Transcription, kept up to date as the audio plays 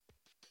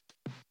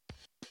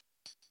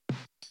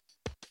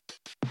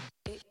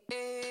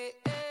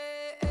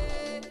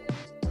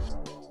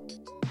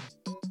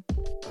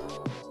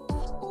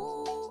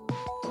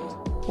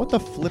What the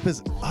flip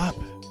is up,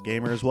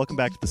 gamers? Welcome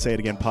back to the Say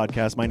It Again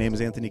podcast. My name is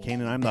Anthony Kane,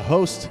 and I'm the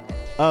host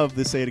of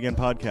the Say It Again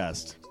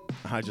podcast.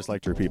 I just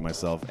like to repeat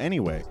myself.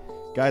 Anyway,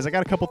 guys, I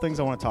got a couple things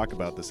I want to talk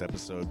about this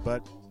episode,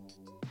 but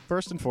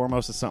first and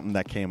foremost is something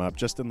that came up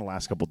just in the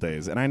last couple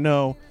days. And I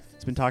know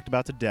it's been talked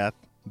about to death,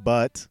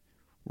 but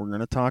we're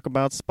going to talk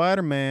about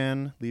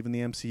Spider-Man leaving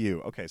the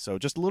MCU. Okay, so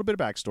just a little bit of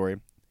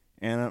backstory,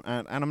 and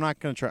I'm not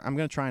going to try. I'm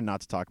going to try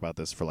not to talk about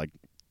this for like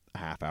a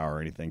half hour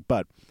or anything,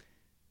 but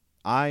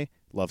I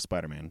love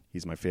Spider-Man.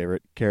 He's my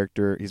favorite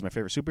character. He's my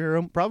favorite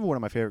superhero. Probably one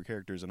of my favorite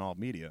characters in all of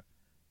media.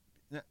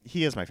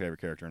 He is my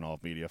favorite character in all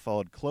of media,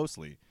 followed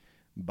closely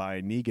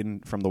by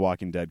Negan from the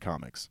Walking Dead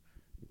comics.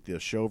 The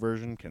show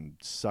version can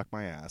suck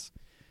my ass.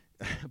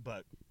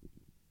 But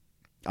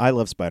I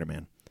love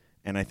Spider-Man.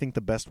 And I think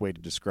the best way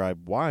to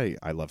describe why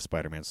I love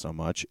Spider-Man so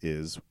much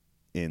is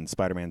in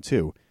Spider-Man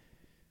 2.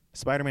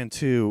 Spider-Man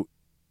 2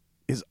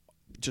 is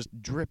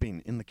just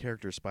dripping in the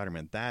character of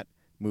Spider-Man. That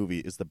movie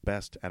is the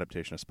best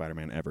adaptation of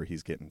Spider-Man ever.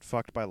 He's getting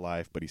fucked by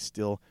life, but he's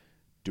still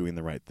doing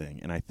the right thing.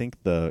 And I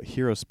think the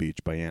hero speech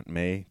by Aunt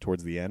May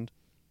towards the end,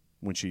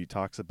 when she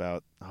talks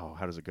about,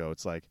 how does it go?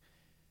 It's like,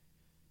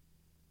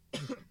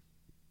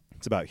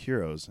 it's about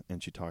heroes,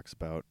 and she talks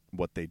about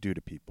what they do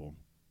to people.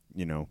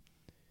 You know,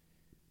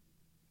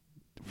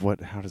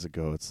 how does it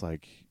go? It's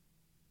like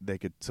they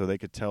could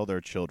tell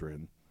their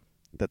children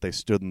that they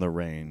stood in the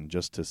rain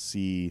just to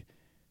see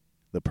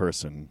the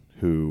person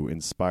who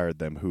inspired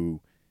them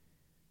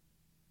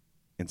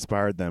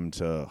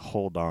to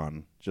hold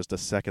on just a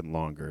second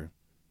longer.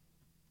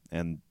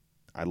 And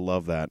I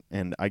love that.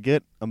 And I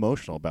get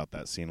emotional about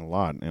that scene a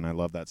lot, and I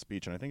love that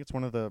speech. And I think it's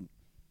one of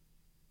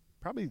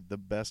probably the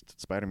best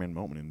Spider-Man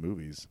moment in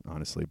movies,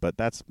 honestly. But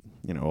that's,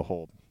 a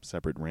whole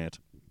separate rant.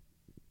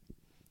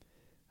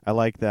 I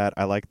like that.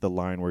 I like the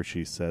line where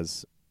she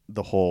says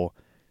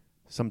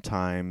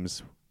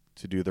sometimes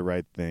to do the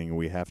right thing,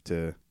 we have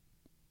to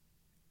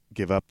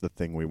give up the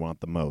thing we want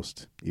the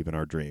most, even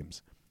our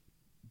dreams.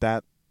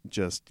 That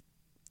just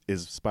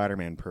is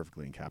Spider-Man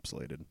perfectly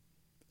encapsulated.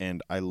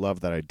 And I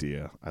love that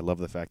idea. I love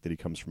the fact that he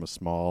comes from a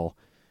small,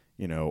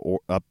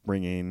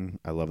 upbringing.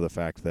 I love the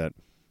fact that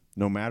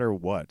no matter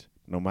what,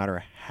 no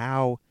matter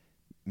how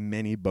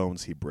many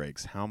bones he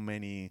breaks, how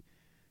many,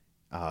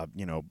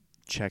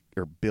 check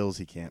or bills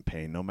he can't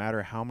pay, no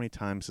matter how many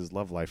times his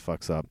love life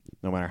fucks up,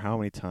 no matter how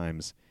many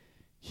times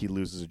he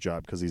loses a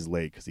job because he's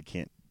late because he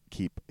can't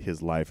keep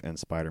his life and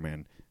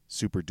Spider-Man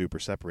super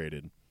duper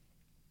separated,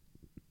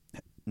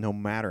 no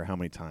matter how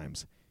many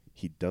times,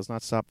 he does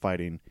not stop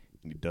fighting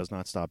and he does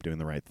not stop doing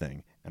the right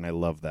thing. And I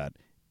love that.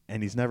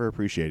 And he's never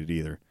appreciated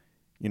either.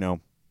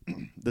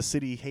 The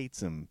city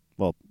hates him.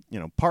 Well,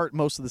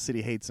 most of the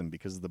city hates him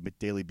because of the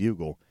Daily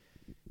Bugle.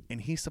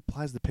 And he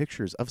supplies the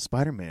pictures of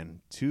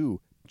Spider-Man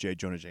to J.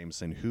 Jonah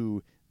Jameson,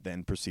 who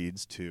then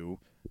proceeds to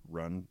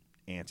run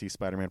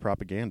anti-Spider-Man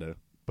propaganda.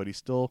 But he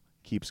still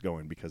keeps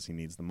going because he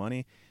needs the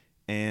money.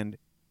 And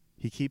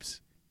he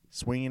keeps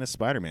swinging as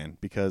Spider-Man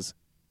because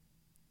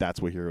that's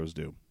what heroes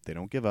do. They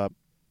don't give up,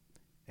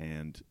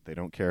 and they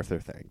don't care if they're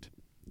thanked.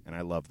 And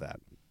I love that.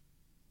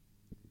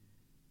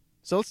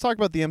 So let's talk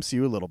about the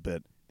MCU a little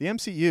bit. The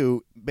MCU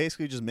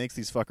basically just makes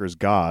these fuckers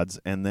gods,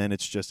 and then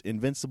it's just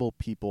invincible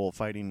people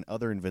fighting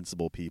other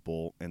invincible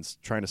people and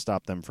trying to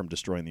stop them from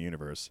destroying the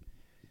universe.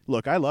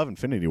 Look, I love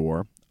Infinity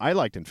War. I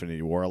liked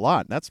Infinity War a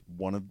lot. That's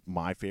one of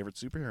my favorite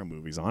superhero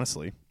movies,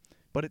 honestly.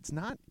 But it's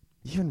not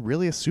even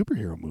really a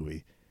superhero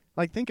movie.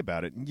 Like, think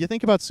about it. You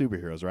think about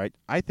superheroes, right?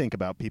 I think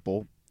about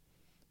people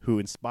who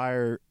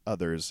inspire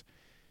others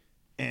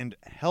and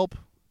help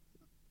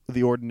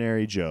the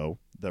ordinary Joe,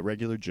 the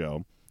regular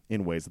Joe,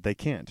 in ways that they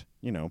can't.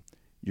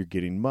 You're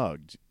getting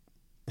mugged.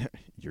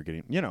 You're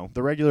getting,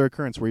 the regular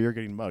occurrence where you're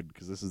getting mugged,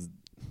 because this is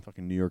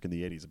fucking New York in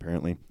the 80s,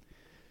 apparently.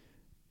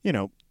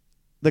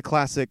 The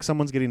classic,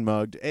 someone's getting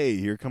mugged. Hey,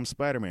 here comes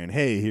Spider-Man.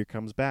 Hey, here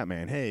comes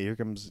Batman. Hey, here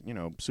comes,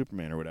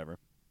 Superman or whatever.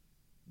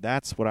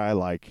 That's what I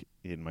like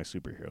in my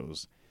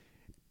superheroes.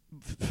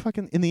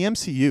 Fucking in the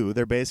MCU,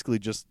 they're basically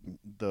just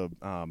the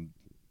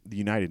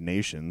United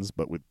Nations,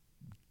 but with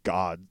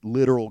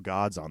literal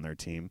gods on their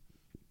team.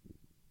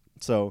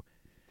 So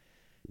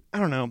I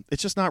don't know.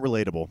 It's just not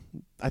relatable.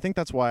 I think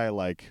that's why I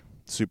like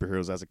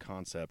superheroes as a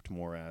concept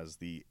more as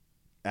the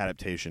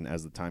adaptation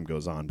as the time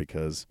goes on,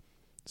 because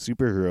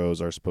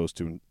superheroes are supposed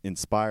to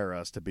inspire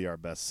us to be our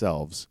best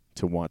selves,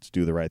 to want to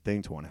do the right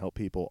thing, to want to help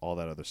people, all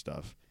that other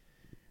stuff.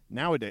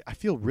 Nowadays, I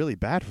feel really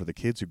bad for the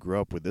kids who grew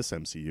up with this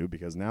MCU,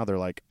 because now they're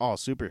like,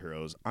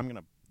 superheroes, I'm going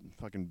to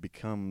fucking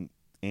become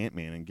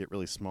Ant-Man and get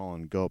really small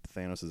and go up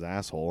Thanos'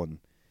 asshole, and,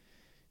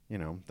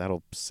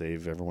 that'll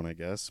save everyone, I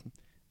guess.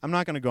 I'm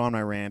not going to go on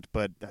my rant,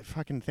 but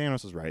fucking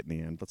Thanos is right in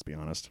the end, let's be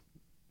honest.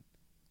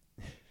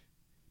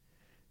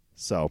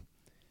 So,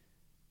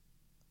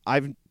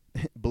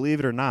 believe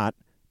it or not,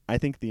 I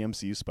think the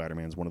MCU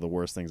Spider-Man is one of the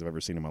worst things I've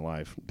ever seen in my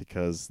life,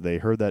 because they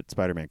heard that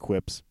Spider-Man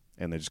quips,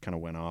 and they just kind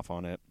of went off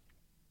on it.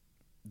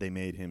 They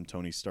made him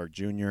Tony Stark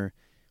Jr.,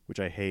 which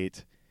I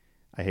hate.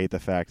 I hate the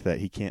fact that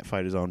he can't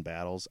fight his own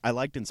battles. I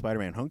liked in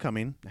Spider-Man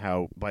Homecoming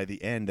how by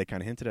the end they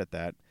kind of hinted at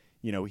that.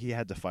 You know, he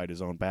had to fight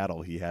his own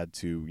battle. He had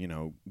to, you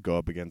know, go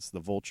up against the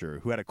Vulture,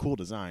 who had a cool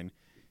design,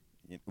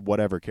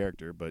 whatever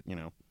character, but, you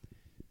know,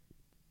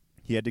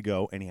 he had to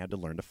go and he had to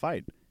learn to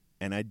fight.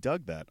 And I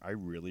dug that. I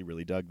really,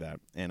 really dug that.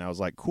 And I was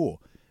like,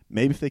 cool.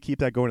 Maybe if they keep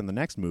that going in the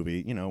next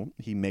movie, you know,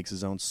 he makes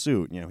his own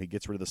suit. You know, he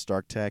gets rid of the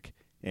Stark tech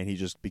and he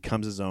just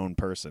becomes his own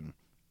person.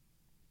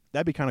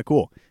 That'd be kind of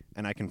cool.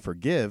 And I can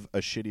forgive a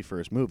shitty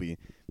first movie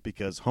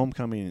because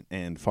Homecoming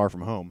and Far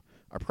From Home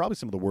are probably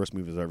some of the worst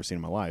movies I've ever seen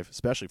in my life,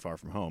 especially Far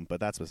From Home, but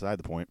that's beside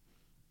the point.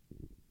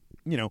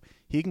 You know,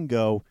 he can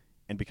go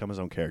and become his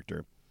own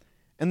character.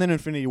 And then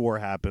Infinity War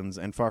happens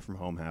and Far From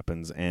Home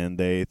happens, and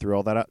they threw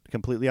all that out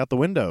completely out the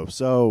window.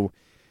 So,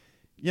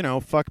 you know,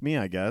 fuck me,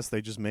 I guess.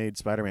 They just made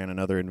Spider-Man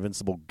another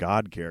invincible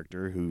god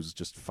character who's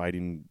just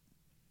fighting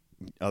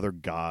other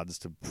gods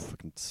to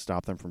fucking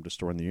stop them from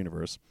destroying the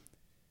universe.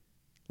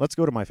 Let's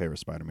go to my favorite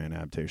Spider-Man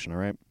adaptation, all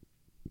right?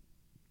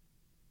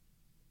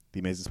 The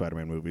Amazing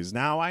Spider-Man movies.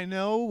 Now, I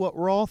know what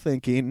we're all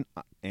thinking.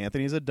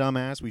 Anthony's a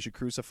dumbass. We should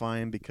crucify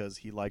him because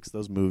he likes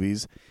those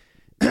movies.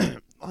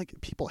 Like,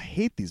 people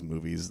hate these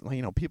movies.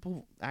 You know,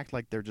 people act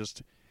like they're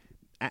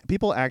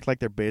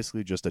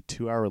basically just a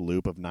 2-hour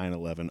loop of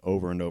 9/11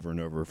 over and over and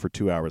over for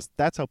 2 hours.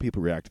 That's how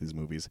people react to these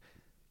movies.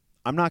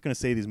 I'm not going to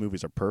say these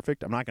movies are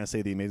perfect. I'm not going to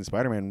say the Amazing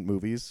Spider-Man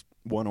movies,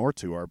 1 or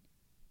 2, are,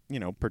 you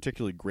know,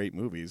 particularly great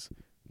movies.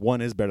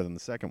 One is better than the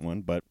second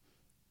one,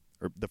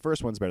 or the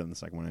first one's better than the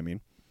second one, I mean.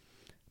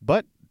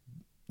 But,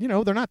 you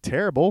know, they're not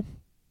terrible.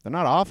 They're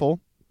not awful.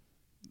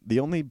 The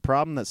only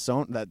problem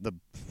that the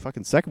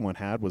fucking second one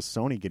had was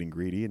Sony getting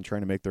greedy and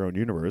trying to make their own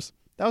universe.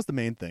 That was the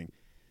main thing.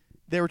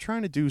 They were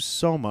trying to do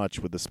so much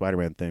with the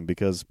Spider-Man thing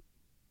because,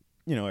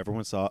 you know,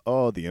 everyone saw,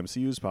 oh, the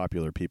MCU's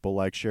popular. People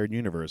like shared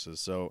universes.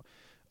 So,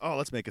 oh,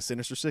 let's make a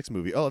Sinister Six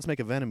movie. Oh, let's make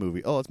a Venom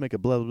movie. Oh, let's make a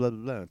blah, blah, blah,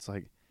 blah. It's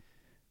like,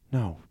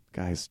 no,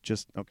 guys,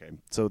 just, okay.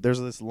 So there's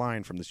this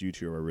line from this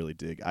YouTuber I really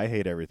dig. I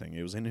hate everything.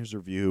 It was in his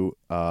review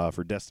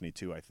for Destiny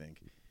 2, I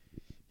think.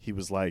 He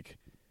was like,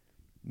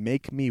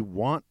 make me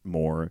want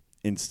more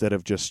instead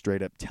of just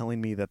straight up telling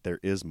me that there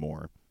is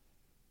more.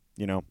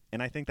 You know,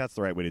 and I think that's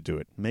the right way to do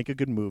it. Make a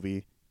good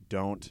movie.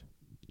 Don't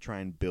try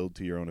and build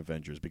to your own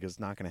Avengers because it's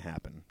not going to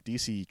happen.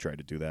 DC tried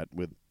to do that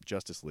with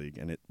Justice League,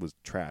 and it was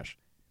trash.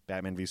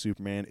 Batman v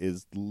Superman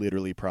is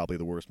literally probably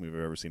the worst movie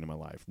I've ever seen in my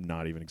life.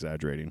 Not even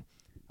exaggerating.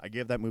 I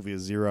give that movie a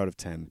 0 out of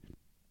 10.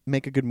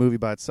 Make a good movie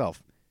by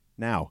itself.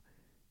 Now,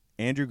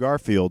 Andrew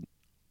Garfield,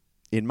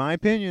 in my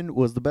opinion,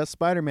 was the best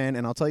Spider-Man,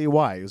 and I'll tell you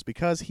why. It was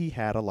because he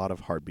had a lot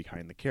of heart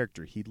behind the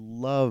character. He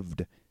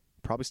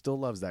probably still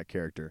loves that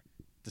character,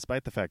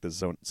 despite the fact that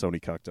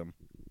Sony cucked him.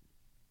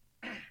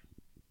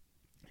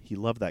 He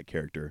loved that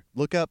character.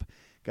 Look up,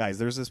 guys,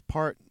 there was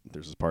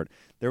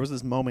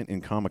this moment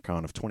in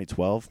Comic-Con of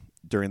 2012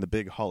 during the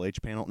big Hall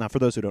H panel. Now, for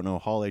those who don't know,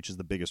 Hall H is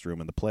the biggest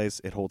room in the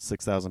place. It holds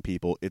 6,000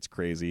 people. It's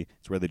crazy.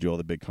 It's where they do all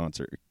the big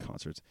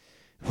concerts.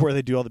 Where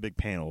they do all the big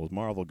panels.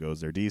 Marvel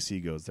goes there.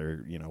 DC goes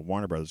there. You know,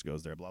 Warner Brothers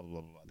goes there. Blah, blah,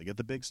 blah, blah. They get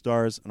the big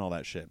stars and all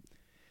that shit.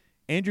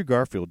 Andrew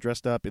Garfield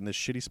dressed up in this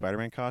shitty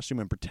Spider-Man costume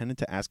and pretended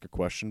to ask a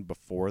question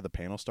before the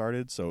panel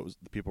started. So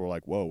the people were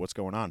like, whoa, what's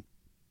going on?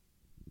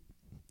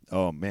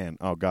 Oh, man.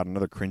 Oh, God,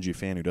 another cringy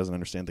fan who doesn't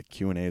understand the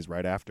Q&As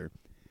right after.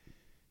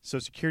 So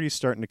security's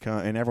starting to come,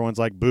 and everyone's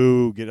like,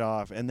 boo, get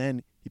off. And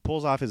then he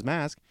pulls off his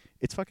mask.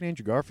 It's fucking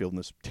Andrew Garfield in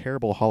this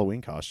terrible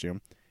Halloween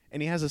costume.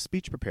 And he has a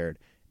speech prepared.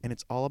 And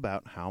it's all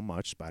about how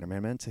much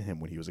Spider-Man meant to him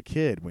when he was a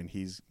kid, when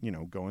he's, you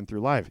know, going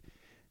through life.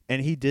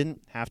 And he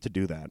didn't have to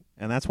do that.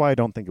 And that's why I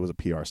don't think it was a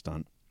PR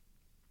stunt.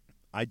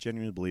 I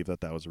genuinely believe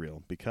that was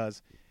real.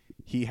 Because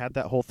he had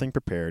that whole thing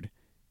prepared,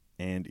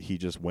 and he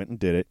just went and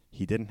did it.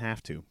 He didn't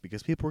have to,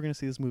 because people were going to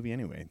see this movie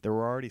anyway. There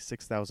were already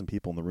 6,000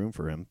 people in the room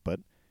for him, but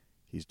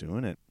he's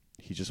doing it.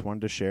 He just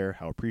wanted to share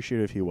how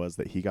appreciative he was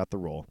that he got the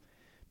role.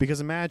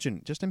 Because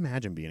just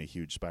imagine being a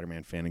huge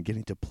Spider-Man fan and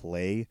getting to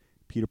play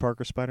Peter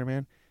Parker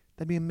Spider-Man.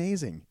 That'd be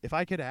amazing. If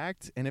I could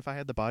act, and if I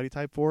had the body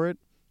type for it,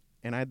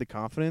 and I had the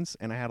confidence,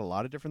 and I had a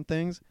lot of different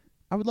things,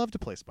 I would love to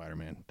play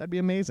Spider-Man. That'd be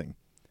amazing.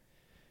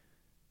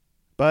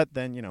 But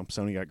then, you know,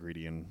 Sony got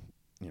greedy, and,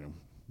 you know,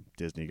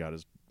 Disney got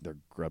their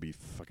grubby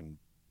fucking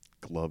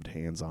gloved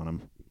hands on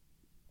him.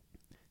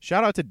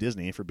 Shout out to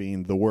Disney for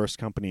being the worst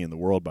company in the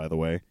world, by the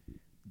way.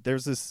 There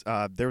was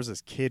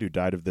this kid who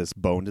died of this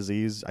bone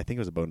disease. I think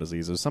it was a bone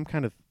disease. It was some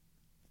kind of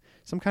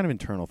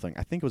internal thing.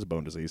 I think it was a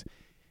bone disease.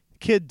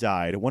 Kid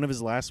died. One of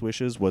his last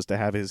wishes was to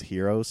have his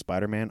hero,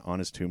 Spider-Man, on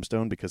his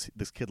tombstone because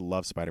this kid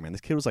loved Spider-Man.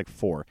 This kid was like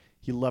 4.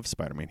 He loved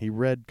Spider-Man. He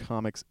read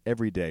comics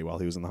every day while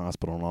he was in the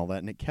hospital and all that,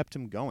 and it kept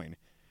him going.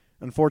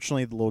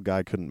 Unfortunately, the little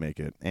guy couldn't make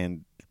it,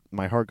 and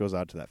my heart goes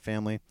out to that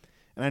family.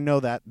 And I know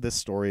that this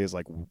story is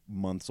like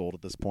months old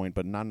at this point,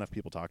 but not enough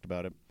people talked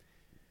about it.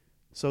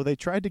 So they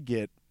tried to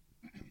get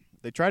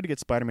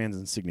Spider-Man's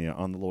insignia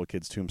on the little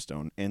kid's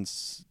tombstone, and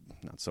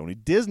not Sony,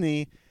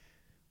 Disney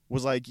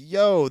was like,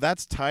 yo,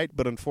 that's tight,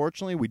 but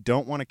unfortunately we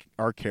don't want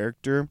our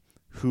character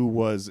who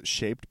was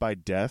shaped by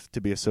death to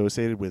be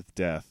associated with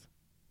death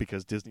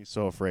because Disney's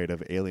so afraid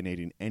of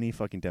alienating any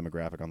fucking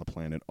demographic on the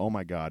planet. Oh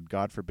my God,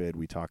 God forbid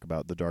we talk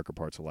about the darker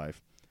parts of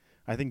life.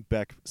 I think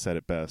Beck said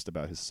it best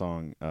about his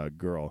song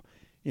Girl.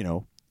 You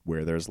know,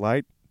 where there's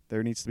light,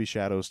 there needs to be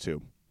shadows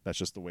too. That's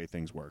just the way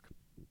things work.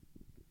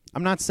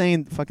 I'm not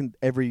saying fucking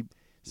every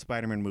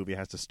Spider-Man movie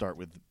has to start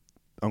with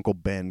Uncle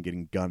Ben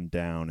getting gunned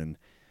down and,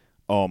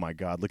 oh my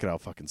God, look at how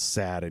fucking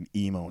sad and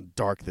emo and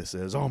dark this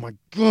is. Oh my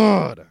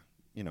God.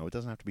 You know, it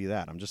doesn't have to be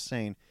that. I'm just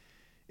saying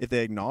if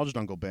they acknowledged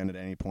Uncle Ben at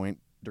any point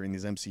during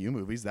these MCU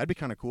movies, that'd be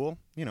kind of cool.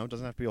 You know, it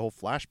doesn't have to be a whole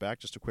flashback,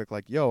 just a quick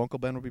like, yo, Uncle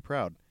Ben would be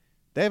proud.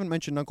 They haven't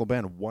mentioned Uncle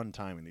Ben one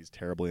time in these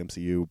terrible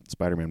MCU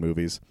Spider-Man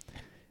movies.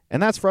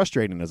 And that's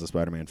frustrating as a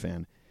Spider-Man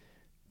fan.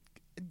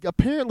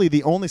 Apparently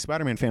the only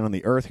Spider-Man fan on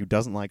the earth who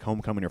doesn't like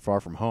Homecoming or Far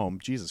From Home,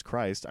 Jesus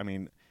Christ. I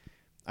mean,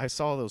 I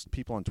saw those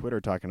people on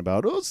Twitter talking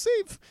about, oh,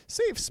 save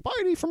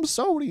Spidey from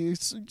Sony.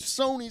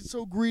 Sony's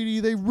so greedy.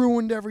 They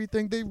ruined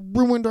everything. They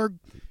ruined our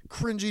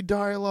cringy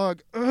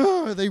dialogue.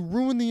 Ugh, they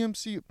ruined the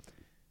MCU.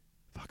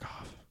 Fuck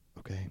off,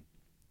 okay?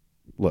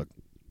 Look,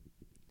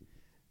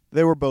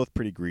 they were both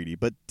pretty greedy,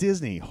 but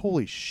Disney,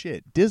 holy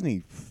shit,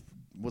 Disney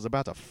was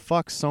about to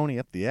fuck Sony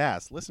up the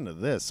ass. Listen to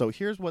this. So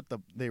here's what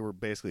they were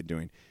basically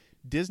doing.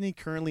 Disney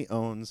currently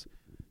owns,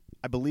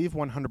 I believe,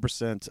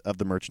 100% of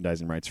the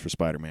merchandising rights for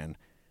Spider-Man.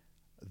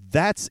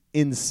 That's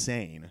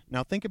insane.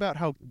 Now think about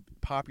how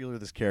popular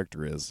this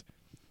character is,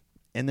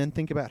 and then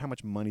think about how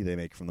much money they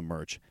make from the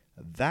merch.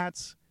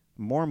 That's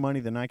more money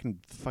than I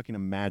can fucking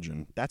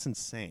imagine. That's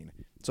insane.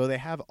 So they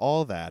have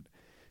all that,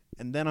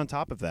 and then on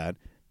top of that,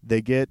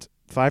 they get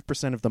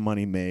 5% of the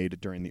money made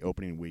during the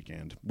opening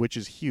weekend, which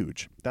is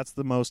huge. That's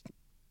the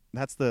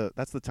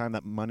time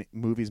that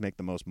movies make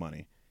the most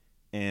money,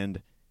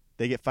 and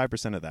they get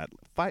 5% of that.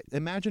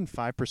 Imagine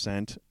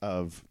 5%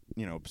 of,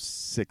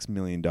 $6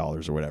 million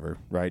or whatever,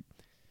 right?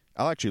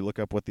 I'll actually look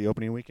up what the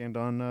opening weekend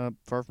on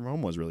Far From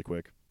Home was really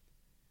quick.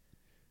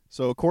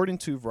 So according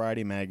to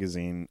Variety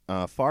magazine,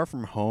 Far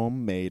From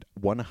Home made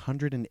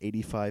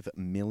 $185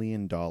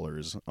 million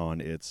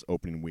on its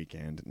opening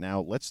weekend.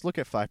 Now, let's look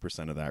at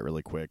 5% of that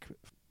really quick.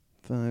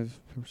 5%.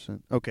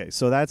 Okay,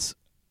 so that's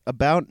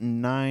about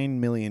 $9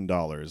 million,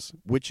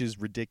 which is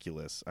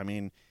ridiculous. I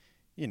mean,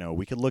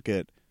 we could look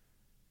at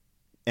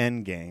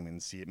Endgame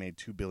and see it made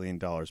 $2 billion,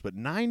 but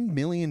 $9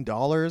 million,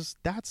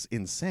 that's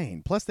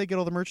insane. Plus, they get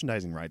all the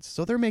merchandising rights,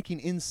 so they're making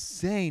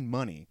insane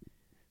money.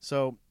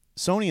 So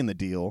Sony in the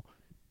deal,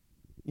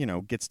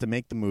 gets to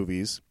make the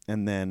movies,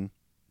 and then,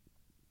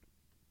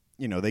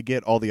 they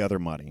get all the other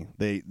money.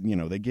 They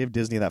give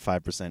Disney that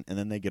 5%, and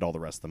then they get all the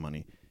rest of the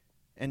money.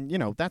 And,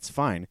 that's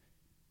fine.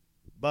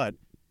 But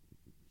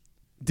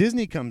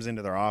Disney comes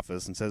into their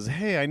office and says,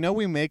 hey, I know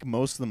we make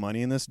most of the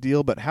money in this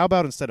deal, but how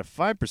about instead of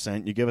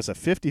 5%, you give us a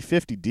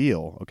 50-50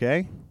 deal,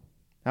 okay?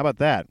 How about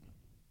that?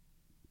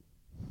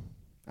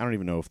 I don't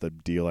even know if the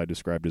deal I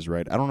described is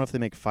right. I don't know if they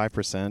make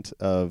 5%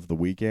 of the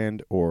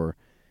weekend or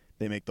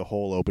they make the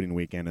whole opening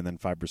weekend and then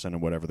 5%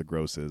 of whatever the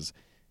gross is.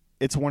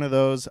 It's one of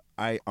those.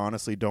 I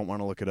honestly don't want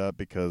to look it up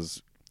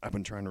because I've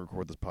been trying to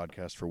record this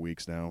podcast for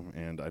weeks now,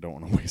 and I don't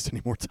want to waste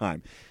any more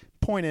time.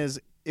 Point is,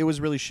 it was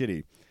really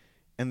shitty.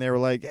 And they were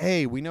like,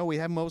 hey, we know we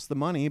have most of the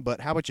money,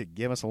 but how about you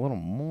give us a little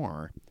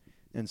more?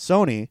 And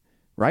Sony,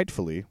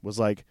 rightfully, was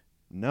like,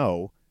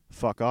 no,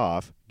 fuck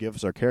off, give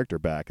us our character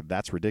back.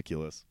 That's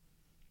ridiculous.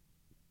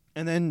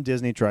 And then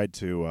Disney tried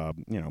to,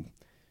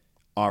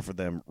 offer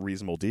them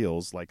reasonable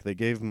deals. Like they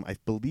gave them, I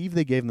believe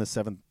they gave them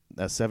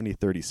a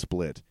 70-30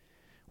 split,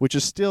 which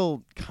is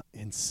still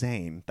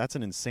insane. That's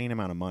an insane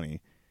amount of money.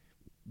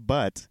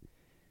 But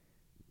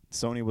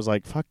Sony was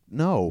like, fuck,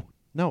 no,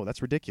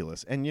 that's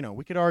ridiculous. And,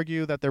 we could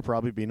argue that they're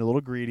probably being a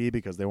little greedy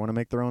because they want to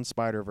make their own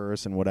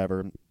Spider-Verse and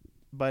whatever.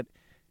 But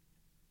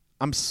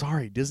I'm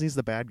sorry, Disney's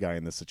the bad guy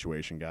in this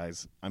situation,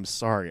 guys. I'm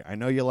sorry. I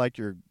know you like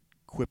your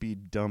quippy,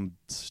 dumb,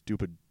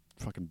 stupid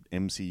fucking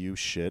MCU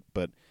shit,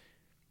 but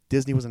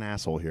Disney was an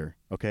asshole here,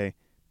 okay?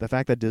 The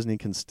fact that Disney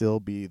can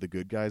still be the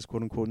good guys,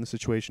 quote-unquote, in the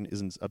situation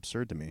isn't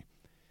absurd to me.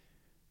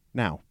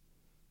 Now,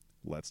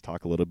 let's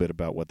talk a little bit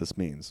about what this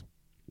means.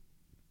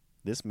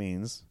 This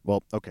means,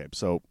 well, okay,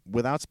 so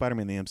without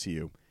Spider-Man in the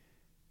MCU,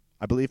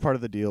 I believe part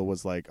of the deal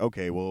was like,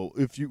 okay, well,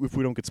 if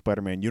we don't get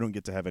Spider-Man, you don't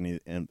get to have any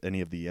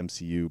of the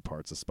MCU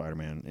parts of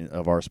Spider-Man,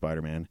 of our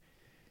Spider-Man.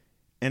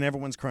 And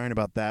everyone's crying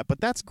about that,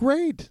 but that's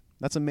great.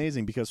 That's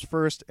amazing because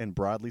first, and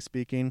broadly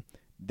speaking,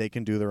 they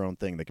can do their own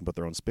thing. They can put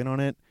their own spin on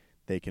it.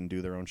 They can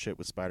do their own shit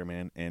with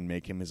Spider-Man and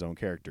make him his own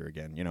character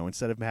again.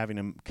 Instead of having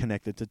him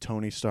connected to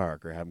Tony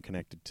Stark or have him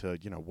connected to,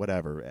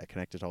 whatever,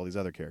 connected to all these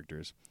other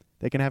characters.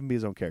 They can have him be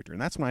his own character.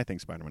 And that's when I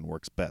think Spider-Man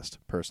works best,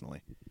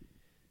 personally.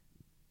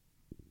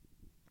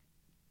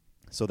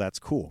 So that's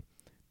cool.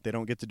 They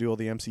don't get to do all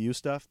the MCU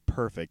stuff.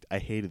 Perfect. I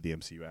hated the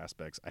MCU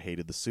aspects. I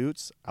hated the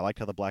suits. I liked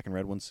how the black and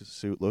red one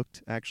suit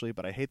looked, actually.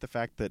 But I hate the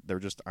fact that they're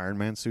just Iron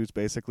Man suits,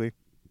 basically.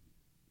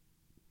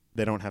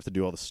 They don't have to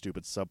do all the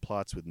stupid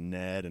subplots with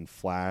Ned and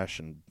Flash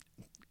and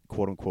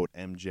quote-unquote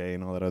MJ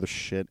and all that other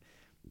shit.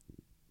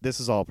 This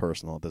is all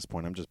personal at this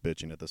point. I'm just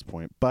bitching at this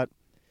point. But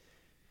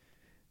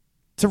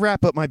to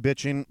wrap up my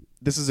bitching,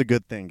 this is a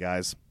good thing,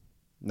 guys.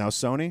 Now,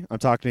 Sony, I'm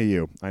talking to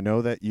you. I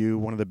know that you,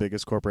 one of the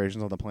biggest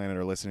corporations on the planet,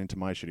 are listening to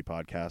my shitty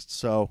podcast.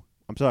 So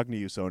I'm talking to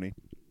you, Sony.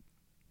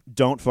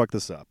 Don't fuck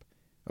this up,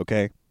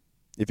 okay?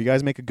 If you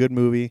guys make a good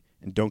movie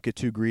and don't get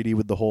too greedy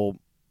with the whole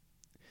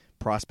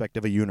prospect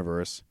of a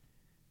universe,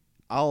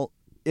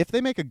 if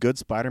they make a good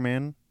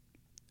Spider-Man,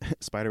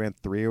 Spider-Man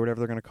 3 or whatever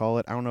they're going to call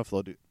it, I don't know if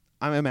they'll do,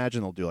 I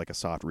imagine they'll do like a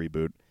soft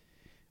reboot.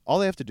 All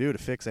they have to do to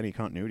fix any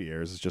continuity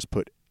errors is just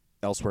put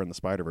Elsewhere in the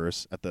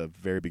Spider-Verse at the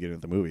very beginning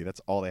of the movie. That's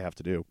all they have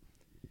to do.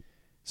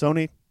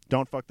 Sony,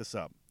 don't fuck this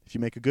up. If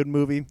you make a good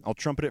movie, I'll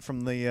trumpet it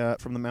from the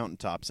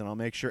mountaintops, and I'll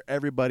make sure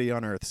everybody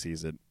on Earth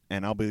sees it,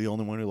 and I'll be the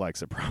only one who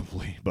likes it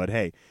probably. But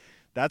hey,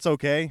 that's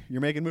okay.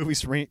 You're making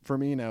movies for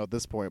me now at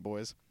this point,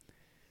 boys.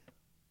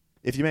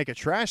 If you make a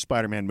trash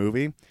Spider-Man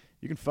movie,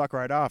 you can fuck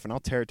right off, and I'll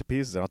tear it to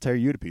pieces, and I'll tear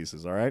you to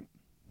pieces, all right?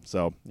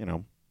 So,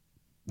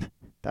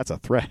 that's a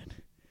threat.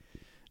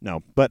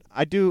 No, but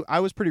I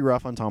was pretty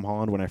rough on Tom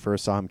Holland when I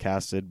first saw him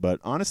casted, but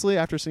honestly,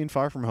 after seeing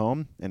Far From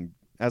Home, and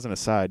as an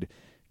aside,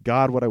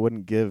 God, what I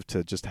wouldn't give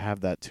to just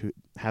have that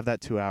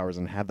 2 hours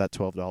and have that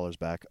 $12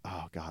 back.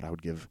 Oh God, I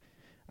would give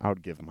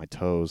my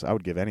toes. I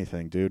would give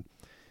anything, dude,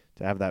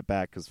 to have that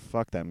back, because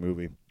fuck that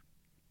movie.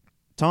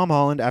 Tom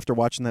Holland, after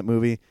watching that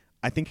movie,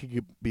 I think he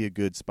could be a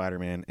good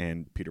Spider-Man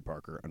and Peter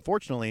Parker.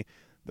 Unfortunately,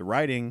 the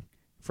writing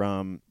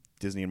from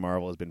Disney and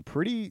Marvel has been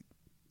pretty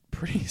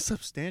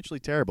substantially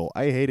terrible.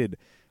 I hated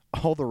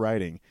all the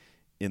writing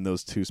in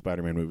those two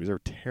Spider-Man movies. They're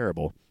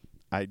terrible.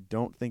 I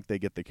don't think they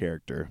get the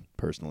character,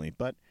 personally,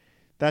 but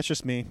that's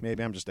just me.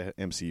 Maybe I'm just an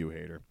MCU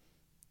hater.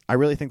 I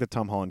really think that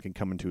Tom Holland can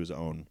come into his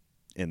own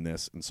in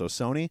this, and so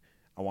Sony,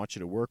 I want you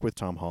to work with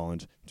Tom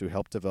Holland to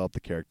help develop the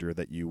character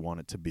that you want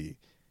it to be.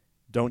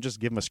 Don't just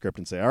give him a script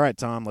and say, all right,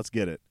 Tom, let's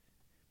get it.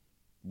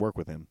 Work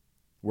with him.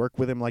 Work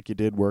with him like you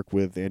did work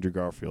with Andrew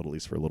Garfield, at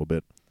least for a little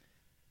bit.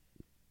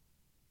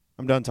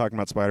 I'm done talking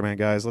about Spider-Man,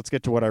 guys. Let's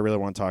get to what I really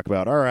want to talk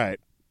about. All right.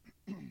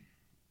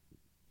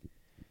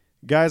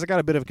 Guys, I got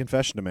a bit of a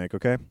confession to make,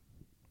 okay?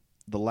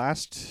 The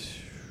last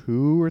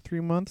 2 or 3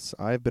 months,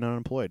 I've been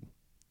unemployed.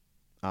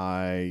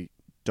 I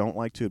don't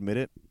like to admit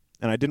it,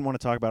 and I didn't want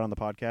to talk about it on the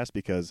podcast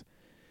because,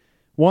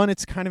 one,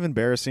 it's kind of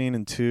embarrassing,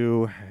 and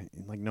two,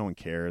 like, no one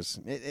cares.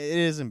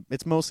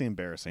 It's mostly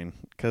embarrassing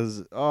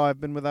because,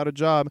 I've been without a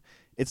job.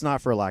 It's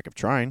not for a lack of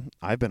trying.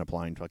 I've been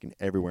applying fucking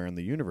everywhere in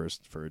the universe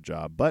for a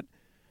job, but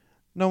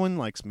no one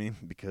likes me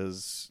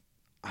because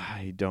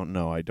I don't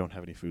know. I don't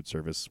have any food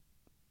service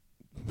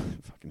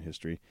fucking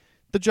history.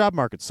 The job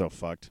market's so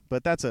fucked,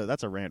 but that's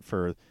a rant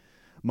for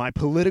my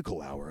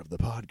political hour of the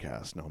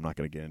podcast. No, I'm not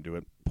going to get into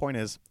it. Point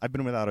is, I've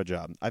been without a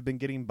job. I've been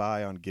getting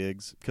by on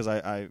gigs because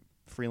I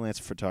freelance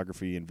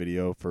photography and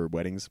video for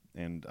weddings,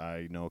 and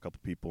I know a couple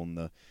people in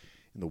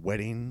the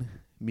wedding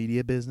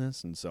media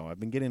business, and so I've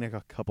been getting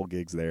a couple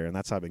gigs there, and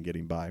that's how I've been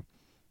getting by.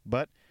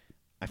 But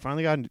I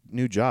finally got a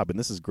new job, and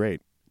this is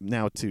great.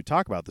 Now, to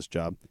talk about this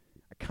job,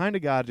 I kind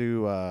of got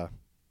to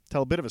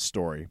tell a bit of a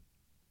story.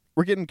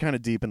 We're getting kind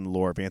of deep in the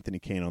lore of Anthony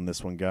Kane on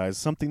this one, guys.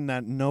 Something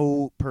that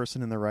no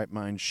person in their right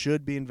mind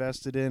should be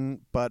invested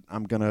in, but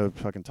I'm going to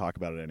fucking talk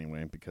about it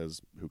anyway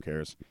because who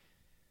cares?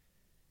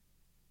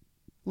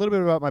 A little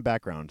bit about my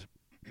background.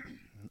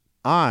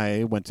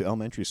 I went to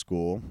elementary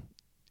school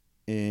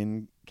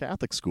in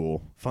Catholic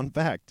school. Fun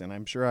fact, and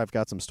I'm sure I've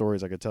got some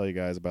stories I could tell you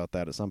guys about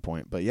that at some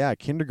point. But yeah,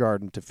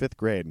 kindergarten to 5th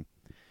grade.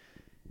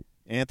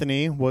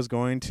 Anthony was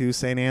going to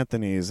St.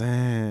 Anthony's.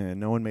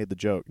 No one made the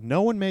joke.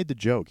 No one made the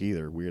joke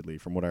either, weirdly,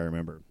 from what I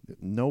remember.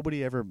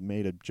 Nobody ever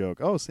made a joke.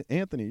 Oh,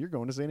 Anthony, you're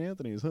going to St.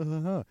 Anthony's.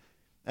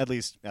 At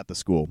least at the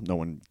school. No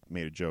one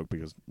made a joke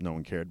because no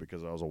one cared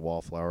because I was a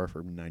wallflower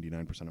for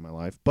 99% of my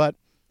life. But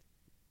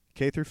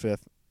K through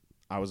 5th,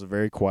 I was a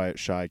very quiet,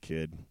 shy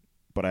kid,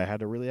 but I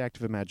had a really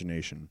active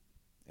imagination,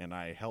 and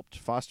I helped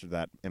foster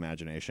that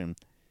imagination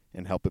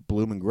and help it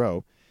bloom and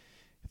grow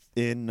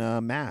in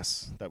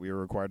Mass that we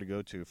were required to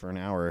go to for an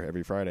hour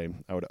every Friday.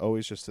 I would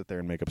always just sit there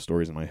and make up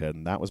stories in my head,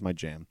 and that was my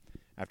jam.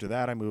 After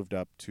that, I moved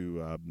up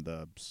to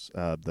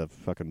the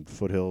fucking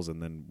foothills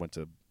and then went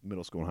to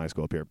middle school and high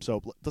school up here.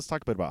 So let's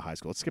talk a bit about high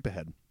school. Let's skip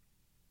ahead.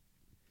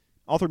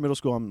 All through middle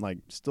school, I'm like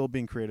still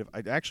being creative.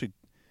 I actually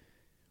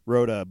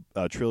wrote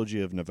a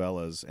trilogy of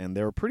novellas, and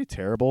they were pretty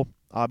terrible,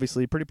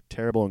 obviously, pretty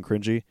terrible and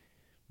cringy,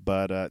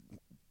 but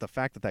the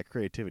fact that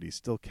creativity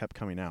still kept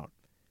coming out.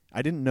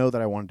 I didn't know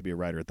that I wanted to be a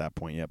writer at that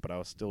point yet, but I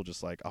was still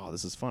just like, oh,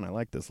 this is fun. I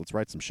like this. Let's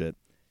write some shit.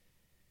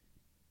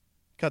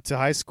 Cut to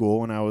high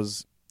school,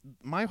 and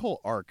my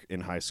whole arc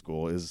in high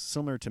school is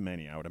similar to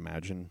many, I would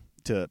imagine,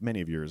 to many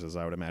of yours, as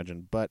I would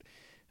imagine, but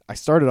I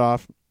started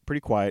off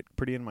pretty quiet,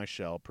 pretty in my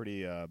shell,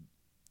 pretty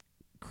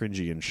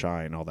cringy and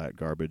shy and all that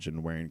garbage,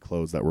 and wearing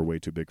clothes that were way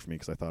too big for me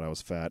because I thought I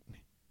was fat.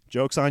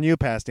 Joke's on you,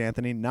 past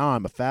Anthony. Nah,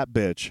 I'm a fat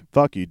bitch.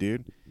 Fuck you,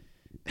 dude.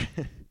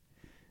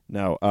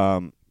 No,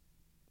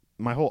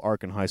 my whole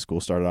arc in high school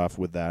started off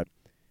with that.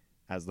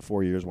 As the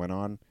 4 years went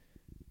on,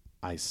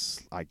 I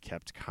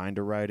kept kind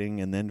of writing,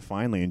 and then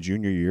finally in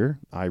junior year,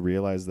 I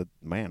realized that,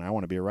 man, I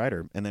want to be a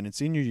writer. And then in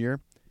senior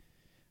year,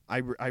 I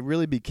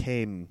really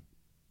came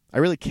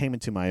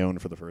into my own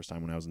for the first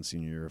time when I was in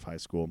senior year of high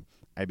school.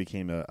 I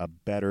became a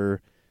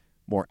better,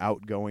 more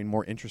outgoing,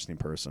 more interesting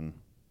person.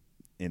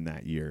 in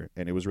that year,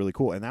 and it was really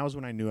cool. And that was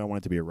when I knew I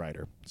wanted to be a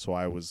writer. So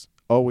I was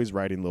always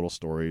writing little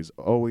stories,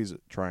 always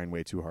trying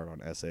way too hard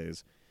on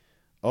essays,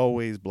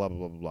 always blah, blah,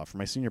 blah, blah, blah. For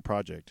my senior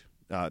project,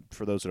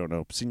 for those who don't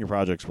know, senior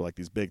projects were like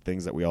these big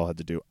things that we all had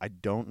to do. I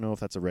don't know if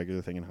that's a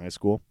regular thing in high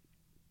school,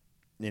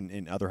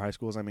 in other high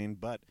schools, I mean,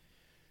 but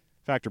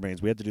fact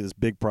remains, we had to do this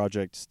big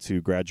project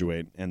to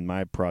graduate, and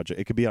my project,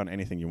 it could be on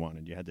anything you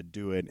wanted. You had to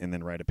do it and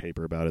then write a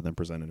paper about it, then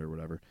present it or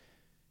whatever.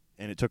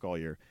 And it took all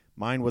year.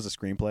 Mine was a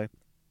screenplay.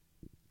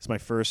 It's my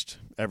first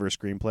ever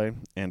screenplay,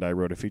 and I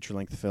wrote a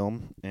feature-length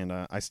film, and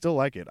I still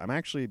like it. I'm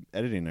actually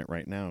editing it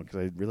right now because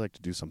I'd really like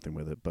to do something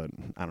with it, but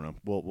I don't know.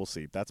 We'll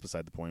see. That's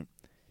beside the point.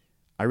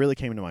 I really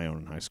came into my own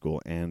in high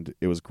school, and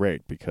it was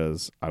great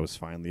because I was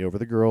finally over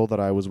the girl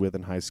that I was with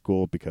in high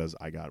school because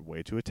I got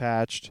way too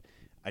attached.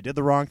 I did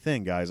the wrong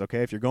thing, guys,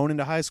 okay? If you're going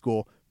into high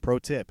school, pro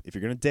tip, if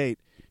you're going to date,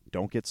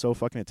 don't get so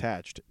fucking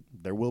attached.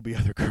 There will be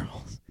other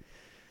girls.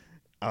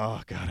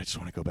 Oh, God, I just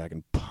want to go back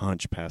and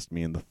punch past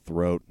me in the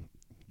throat.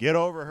 Get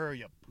over her,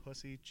 you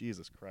pussy.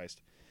 Jesus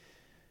Christ.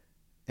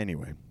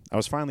 Anyway, I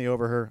was finally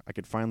over her. I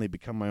could finally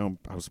become my own.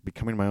 I was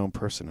becoming my own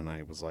person, and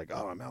I was like,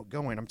 oh, I'm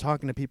outgoing. I'm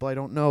talking to people I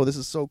don't know. This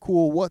is so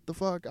cool. What the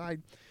fuck? I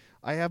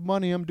have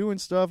money. I'm doing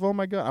stuff. Oh,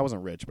 my God. I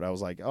wasn't rich, but I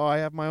was like, oh, I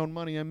have my own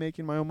money. I'm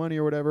making my own money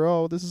or whatever.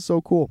 Oh, this is so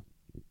cool.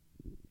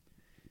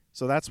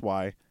 So that's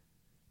why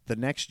the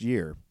next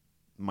year,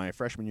 my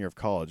freshman year of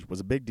college, was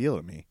a big deal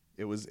to me.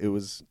 It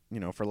was,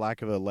 for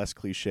lack of a less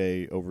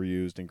cliche,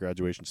 overused in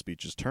graduation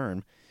speeches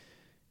term,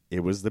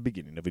 it was the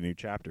beginning of a new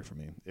chapter for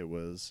me. It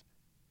was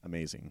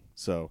amazing.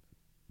 So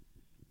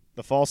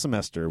the fall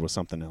semester was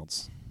something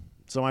else.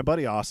 So my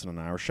buddy Austin and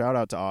I, or shout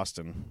out to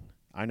Austin.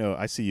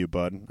 I see you,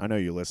 bud. I know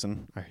you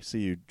listen. I see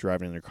you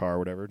driving in your car or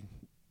whatever,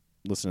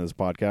 listening to this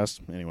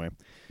podcast. Anyway,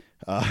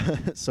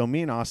 so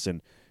me and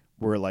Austin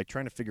were like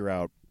trying to figure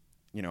out,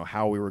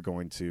 how we were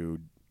going to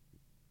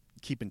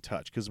keep in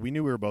touch because we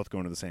knew we were both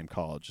going to the same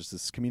college, just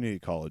this community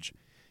college.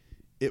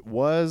 It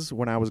was,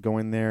 when I was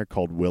going there,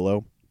 called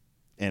Willow.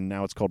 And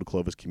now it's called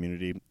Clovis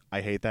Community.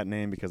 I hate that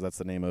name because that's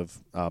the name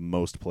of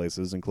most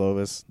places in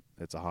Clovis.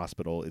 It's a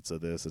hospital. It's a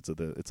this.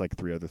 It's like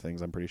 3 other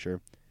things, I'm pretty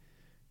sure.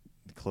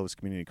 Clovis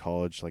Community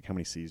College, like how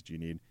many C's do you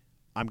need?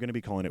 I'm going to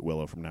be calling it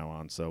Willow from now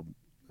on. So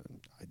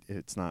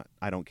it's not,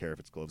 I don't care if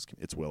it's Clovis.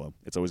 It's Willow.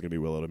 It's always going to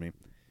be Willow to me.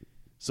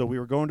 So we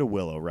were going to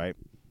Willow, right?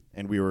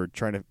 And we were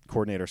trying to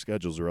coordinate our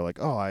schedules. We were like,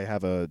 oh, I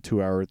have a 2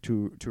 or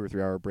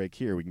 3 hour break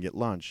here. We can get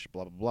lunch,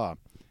 blah, blah, blah.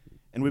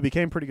 And we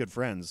became pretty good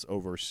friends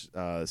over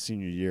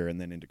senior year and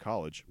then into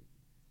college.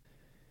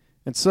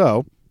 And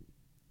so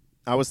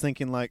I was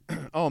thinking like,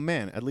 oh,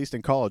 man, at least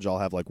in college I'll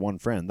have like one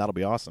friend. That'll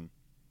be awesome.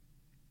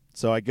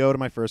 So I go to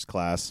my first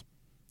class.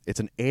 It's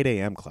an 8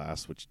 a.m.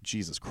 class, which,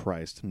 Jesus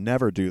Christ,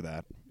 never do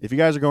that. If you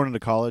guys are going into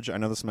college, I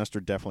know the semester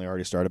definitely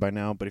already started by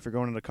now, but if you're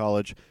going into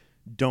college,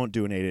 don't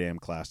do an 8 a.m.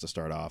 class to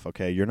start off,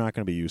 okay? You're not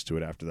going to be used to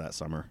it after that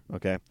summer,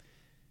 okay?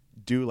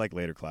 Do like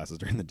later classes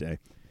during the day.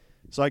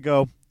 So I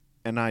go.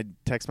 And I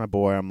text my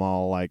boy. I'm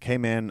all like, hey,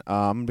 man,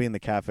 I'm going to be in the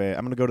cafe.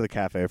 I'm going to go to the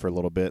cafe for a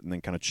little bit and then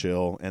kind of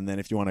chill. And then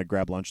if you want to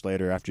grab lunch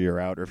later after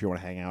you're out or if you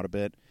want to hang out a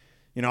bit,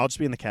 I'll just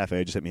be in the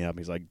cafe. Just hit me up.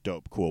 He's like,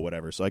 dope, cool,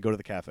 whatever. So I go to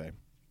the cafe.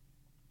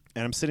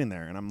 And I'm sitting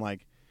there, and I'm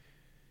like,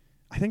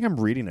 I think I'm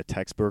reading a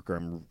textbook or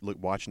I'm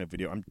watching a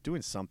video. I'm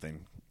doing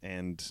something.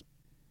 And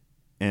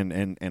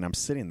I'm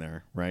sitting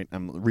there, right?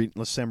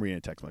 Let's say I'm reading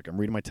a textbook. I'm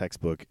reading my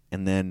textbook.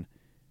 And then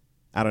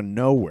out of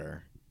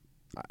nowhere,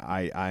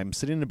 I'm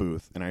sitting in a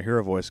booth, and I hear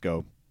a voice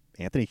go,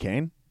 Anthony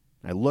Kane?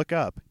 I look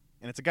up,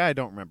 and it's a guy I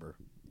don't remember.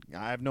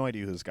 I have no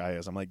idea who this guy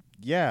is. I'm like,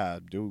 yeah,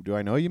 do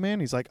I know you, man?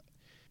 He's like,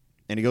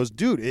 and he goes,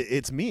 dude,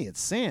 it's me.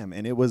 It's Sam.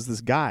 And it was this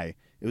guy.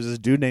 It was this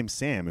dude named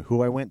Sam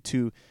who I went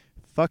to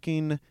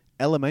fucking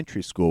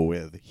elementary school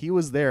with. He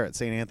was there at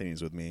St.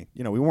 Anthony's with me.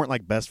 We weren't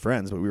like best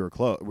friends, but we were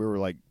close. We were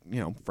like,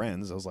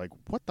 friends. I was like,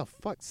 what the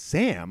fuck,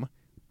 Sam?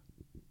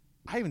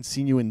 I haven't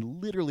seen you in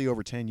literally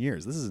over 10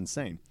 years. This is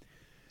insane.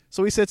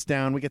 So he sits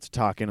down, we get to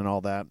talking and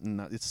all that, and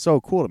it's so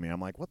cool to me.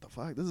 I'm like, what the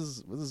fuck? This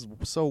is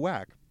so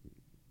whack.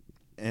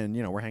 And,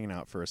 we're hanging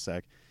out for a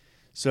sec.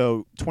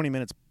 So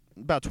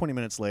about 20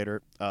 minutes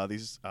later,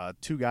 these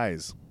 2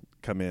 guys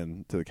come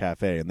in to the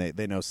cafe, and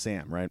they know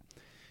Sam, right?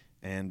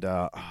 And,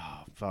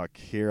 fuck,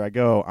 here I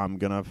go. I'm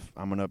gonna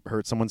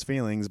hurt someone's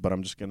feelings, but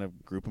I'm just going to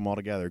group them all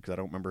together because I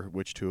don't remember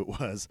which 2 it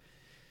was.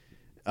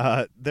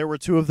 There were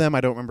 2 of them.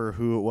 I don't remember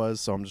who it was,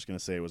 so I'm just going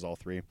to say it was all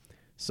 3.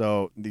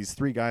 So these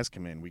 3 guys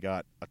come in. We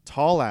got a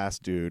tall-ass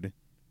dude,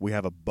 we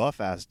have a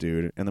buff-ass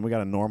dude, and then we got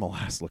a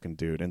normal-ass-looking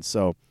dude. And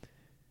so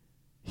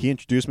he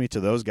introduced me to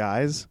those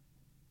guys,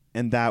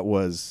 and that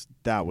was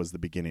the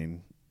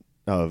beginning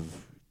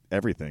of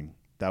everything.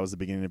 That was the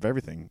beginning of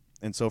everything.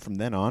 And so from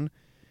then on,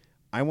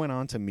 I went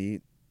on to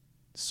meet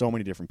so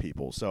many different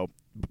people. So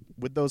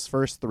with those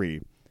first 3,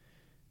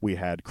 we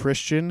had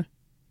Christian.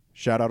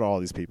 Shout out to all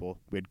these people.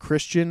 We had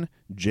Christian,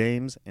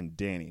 James, and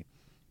Danny.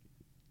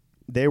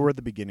 They were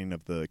the beginning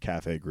of the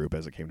cafe group,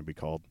 as it came to be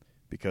called,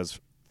 because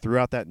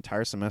throughout that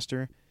entire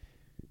semester,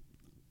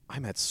 I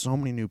met so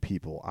many new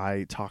people.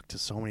 I talked to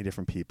so many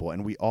different people,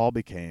 and we all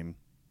became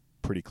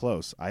pretty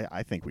close.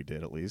 I think we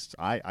did, at least.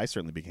 I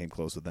certainly became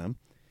close with them.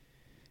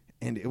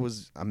 And it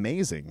was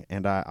amazing.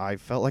 And I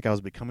felt like I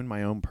was becoming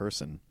my own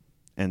person.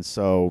 And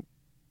so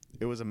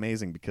it was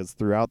amazing because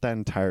throughout that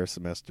entire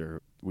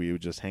semester, we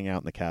would just hang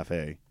out in the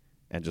cafe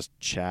and just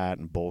chat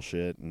and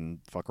bullshit and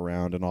fuck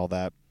around and all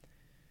that.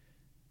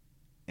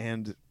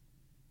 And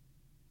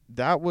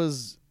that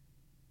was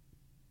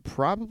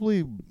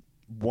probably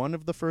one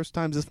of the first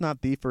times, if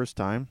not the first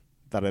time,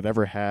 that I'd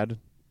ever had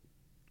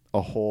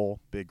a whole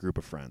big group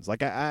of friends.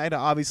 Like, I'd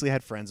obviously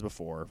had friends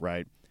before,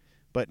 right?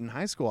 But in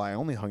high school, I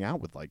only hung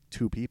out with, like,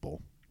 2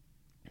 people.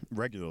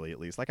 Regularly, at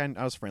least. Like,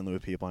 I was friendly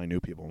with people, I knew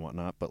people and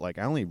whatnot, but, like,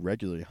 I only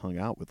regularly hung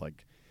out with,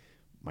 like,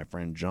 my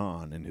friend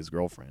John and his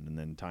girlfriend, and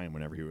then Ty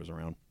whenever he was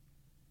around.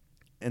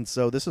 And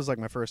so this was, like,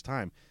 my first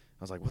time.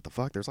 I was like, what the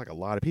fuck? There's, like, a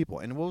lot of people.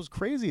 And what was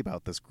crazy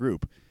about this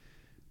group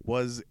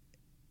was,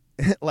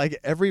 like,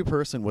 every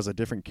person was a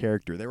different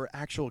character. They were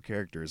actual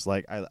characters.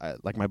 Like, I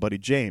like my buddy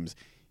James.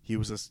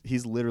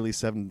 He's literally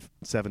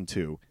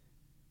 7'2",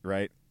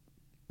 right?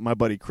 My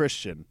buddy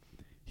Christian.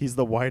 He's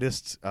the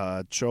whitest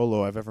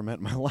cholo I've ever met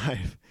in my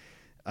life.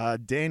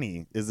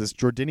 Danny is this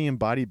Jordanian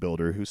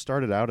bodybuilder who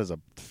started out as a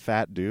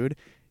fat dude.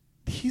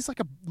 He's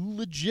like a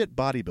legit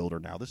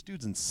bodybuilder now. This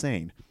dude's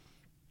insane.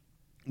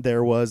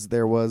 There was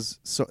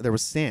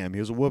Sam. He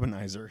was a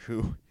womanizer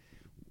who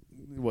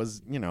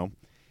was,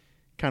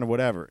 kind of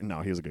whatever.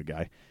 No, he was a good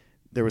guy.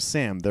 There was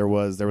Sam. There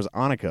was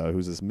Annika,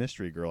 who's this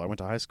mystery girl I went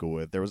to high school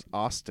with. There was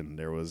Austin.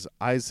 There was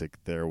Isaac.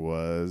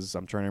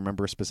 I'm trying to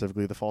remember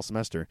specifically the fall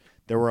semester.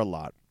 There were a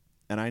lot.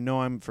 And I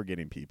know I'm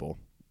forgetting people.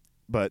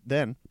 But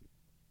then,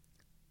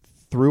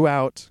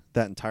 throughout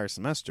that entire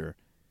semester,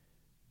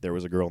 there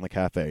was a girl in the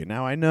cafe.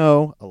 Now, I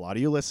know a lot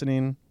of you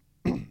listening,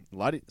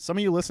 some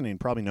of you listening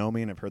probably know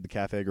me and have heard the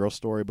cafe girl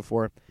story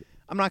before.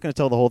 I'm not going to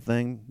tell the whole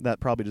thing. That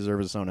probably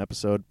deserves its own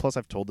episode. Plus,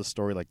 I've told this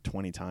story like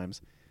 20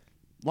 times.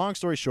 Long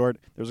story short,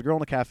 there was a girl in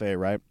the cafe,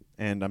 right?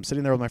 And I'm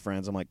sitting there with my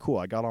friends. I'm like, cool,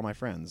 I got all my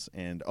friends.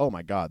 And, oh,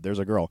 my God, there's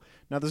a girl.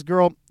 Now,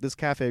 this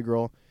cafe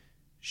girl,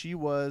 she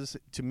was,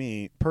 to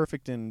me,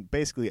 perfect in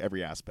basically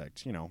every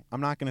aspect.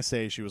 I'm not going to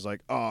say she was like,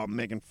 oh,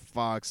 Megan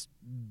Fox,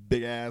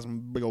 big ass,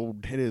 big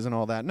old titties and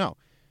all that. No.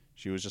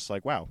 She was just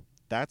like, wow,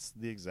 that's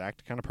the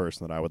exact kind of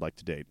person that I would like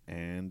to date.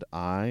 And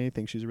I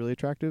think she's really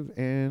attractive,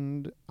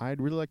 and I'd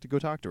really like to go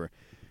talk to her.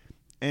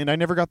 And I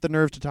never got the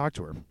nerve to talk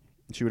to her.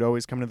 She would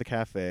always come to the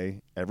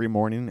cafe every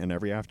morning and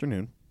every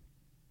afternoon.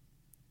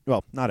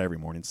 Well, not every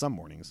morning, some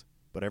mornings.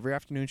 But every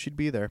afternoon she'd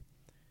be there.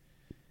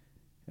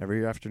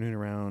 Every afternoon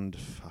around,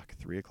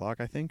 3 o'clock,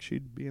 I think,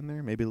 she'd be in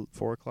there. Maybe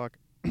 4 o'clock.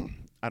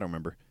 I don't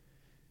remember.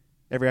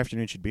 Every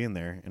afternoon she'd be in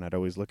there, and I'd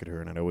always look at her,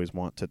 and I'd always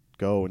want to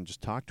go and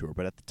just talk to her.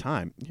 But at the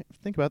time,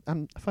 think about it,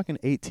 I'm fucking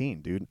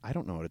 18, dude. I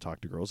don't know how to talk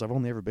to girls. I've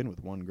only ever been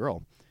with one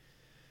girl.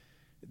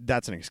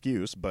 That's an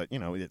excuse, but,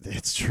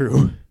 it's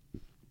true.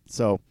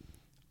 So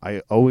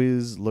I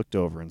always looked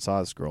over and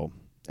saw this girl,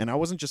 and I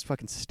wasn't just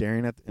fucking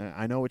staring at...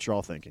 I know what you're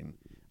all thinking.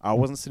 I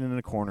wasn't sitting in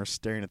a corner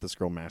staring at this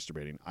girl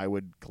masturbating. I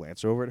would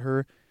glance over at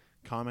her,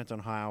 comment on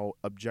how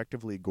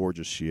objectively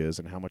gorgeous she is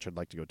and how much I'd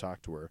like to go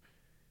talk to her,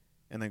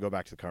 and then go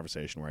back to the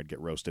conversation where I'd get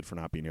roasted for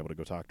not being able to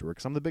go talk to her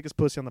because I'm the biggest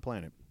pussy on the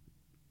planet.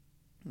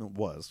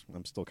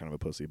 I'm still kind of a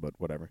pussy, but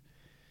whatever.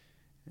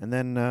 And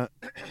then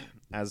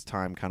as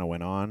time kind of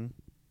went on,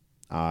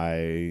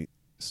 I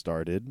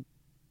started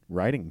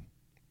writing.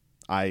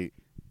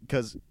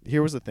 Because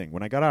here was the thing.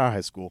 When I got out of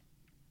high school,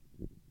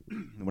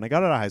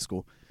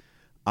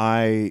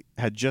 I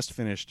had just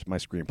finished my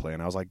screenplay,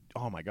 and I was like,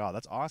 oh, my God,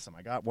 that's awesome.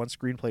 I got one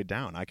screenplay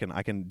down. I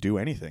can do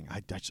anything.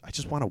 I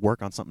just want to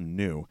work on something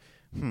new.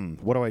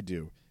 What do I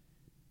do?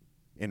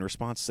 In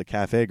response to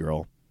Cafe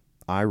Girl,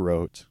 I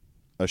wrote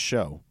a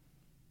show,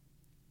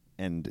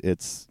 and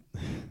it's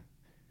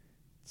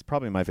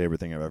probably my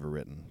favorite thing I've ever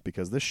written,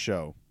 because this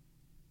show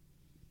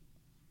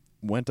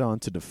went on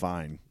to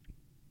define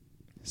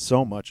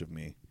so much of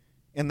me.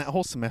 And that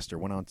whole semester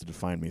went on to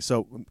define me.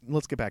 So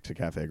let's get back to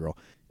Cafe Girl.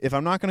 If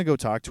I'm not going to go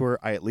talk to her,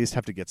 I at least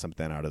have to get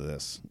something out of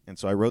this. And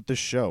so I wrote this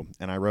show,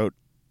 and I wrote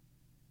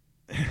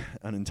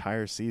an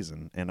entire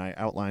season, and I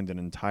outlined an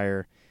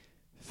entire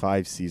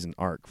 5-season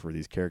arc for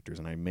these characters.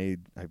 And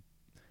I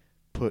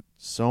put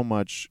so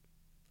much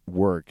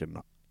work and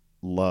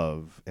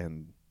love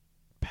and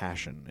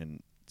passion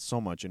and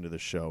so much into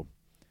this show,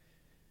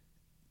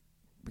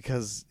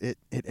 because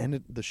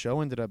the show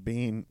ended up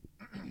being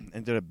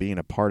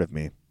a part of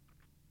me.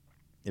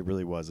 It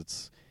really was.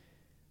 It's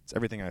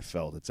everything I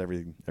felt. It's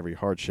every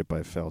hardship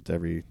I felt,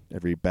 every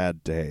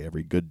bad day,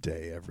 every good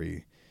day,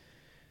 every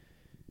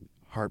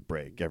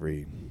heartbreak,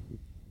 every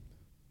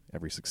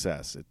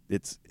success.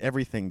 It's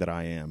everything that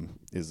I am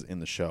is in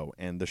the show,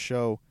 and the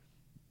show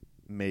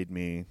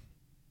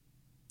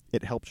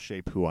it helped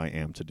shape who I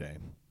am today.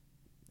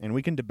 And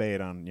we can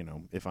debate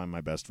on, if I'm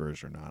my best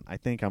version or not. I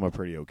think I'm a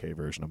pretty okay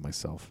version of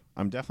myself.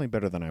 I'm definitely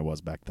better than I was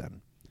back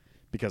then,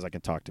 because I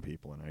can talk to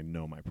people, and I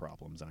know my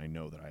problems, and I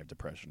know that I have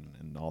depression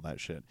and all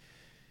that shit.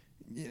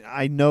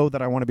 I know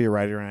that I want to be a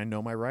writer, and I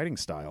know my writing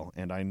style,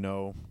 and I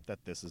know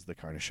that this is the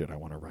kind of shit I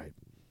want to write.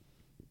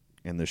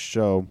 And this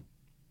show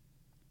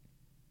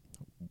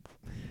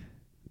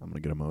I'm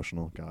going to get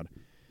emotional. God.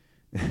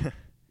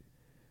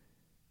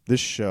 This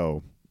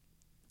show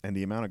and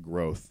the amount of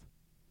growth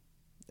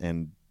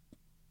and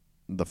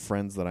the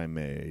friends that I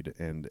made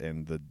and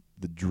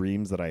the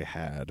dreams that I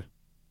had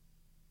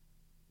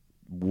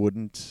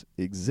wouldn't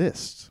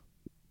exist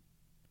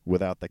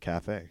without the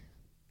cafe.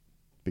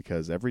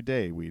 Because every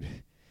day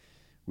we'd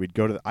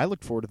go to I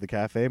looked forward to the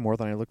cafe more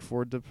than I looked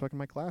forward to fucking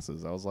my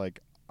classes. I was like,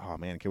 oh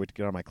man, I can't wait to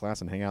get out of my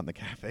class and hang out in the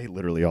cafe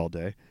literally all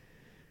day.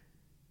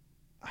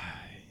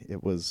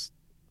 It was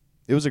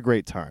a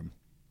great time.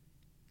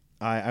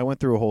 I went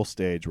through a whole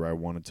stage where I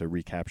wanted to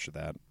recapture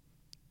that.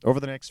 Over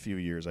the next few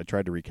years, I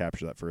tried to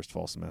recapture that first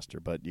fall semester,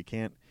 but you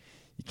can't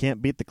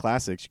beat the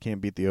classics. You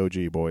can't beat the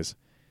OG, boys.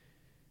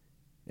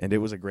 And it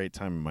was a great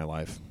time in my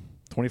life.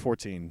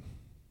 2014,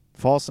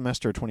 fall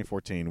semester of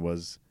 2014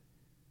 was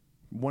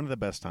one of the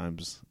best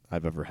times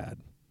I've ever had.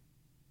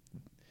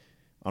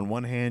 On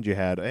one hand, you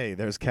had, hey,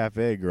 there's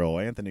Cafe Girl.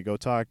 Anthony, go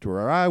talk to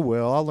her. I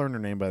will. I'll learn her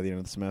name by the end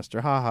of the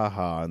semester. Ha, ha,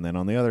 ha. And then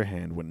on the other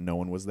hand, when no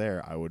one was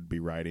there, I would be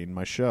writing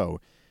my show.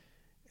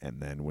 And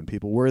then when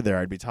people were there,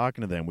 I'd be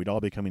talking to them. We'd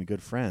all becoming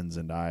good friends.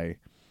 And I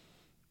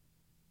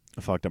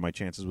fucked up my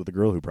chances with a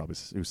girl who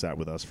sat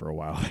with us for a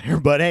while there.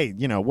 But hey,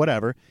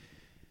 whatever.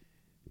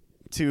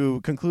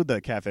 To conclude the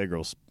Cafe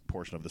Girls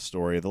portion of the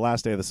story, the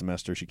last day of the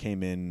semester, she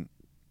came in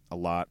a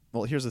lot.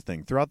 Well, here's the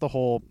thing. Throughout the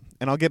whole,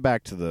 and I'll get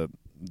back to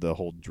the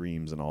whole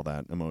dreams and all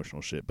that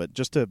emotional shit, but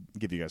just to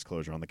give you guys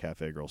closure on the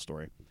Cafe Girl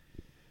story.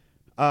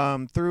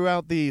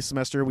 Throughout the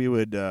semester, we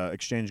would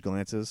exchange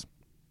glances.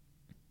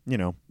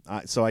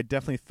 So I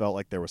definitely felt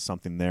like there was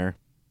something there.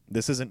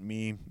 This isn't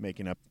me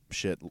making up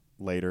shit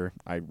later.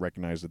 I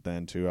recognized it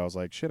then, too. I was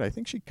like, shit, I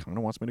think she kind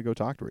of wants me to go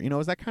talk to her.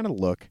 Is that kind of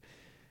look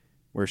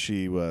where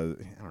she was,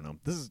 I don't know.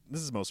 This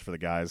is most for the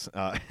guys.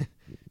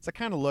 It's that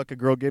kind of look a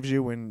girl gives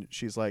you when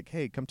she's like,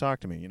 hey, come talk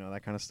to me,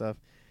 that kind of stuff.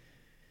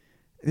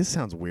 This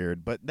sounds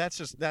weird, but that's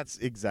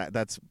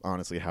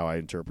honestly how I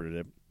interpreted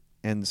it.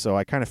 And so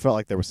I kind of felt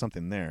like there was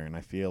something there. And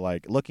I feel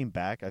like, looking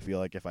back,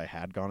 if I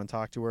had gone and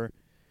talked to her,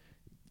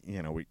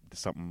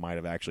 something might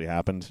have actually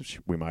happened.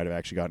 We might have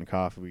actually gotten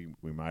coffee.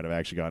 We might have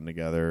actually gotten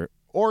together.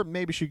 Or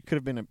maybe she could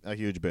have been a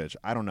huge bitch.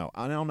 I don't know.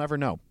 I'll never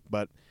know.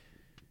 But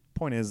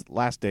point is,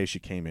 last day she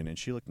came in and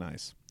she looked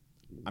nice.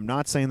 I'm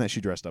not saying that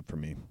she dressed up for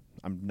me.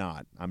 I'm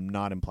not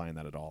implying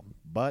that at all.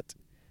 But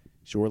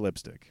she wore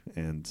lipstick.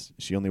 And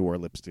she only wore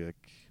lipstick,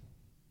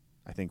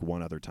 I think,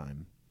 one other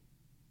time.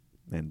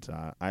 And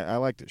I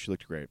liked it. She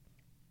looked great.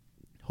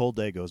 Whole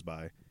day goes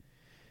by.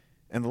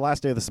 And the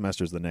last day of the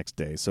semester is the next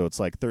day. So it's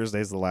like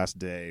Thursday's the last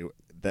day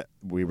that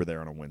we were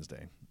there on a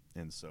Wednesday.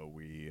 And so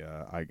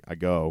I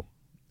go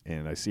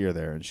and I see her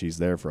there, and she's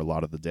there for a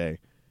lot of the day.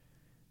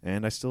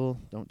 And I still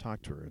don't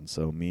talk to her. And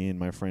so me and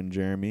my friend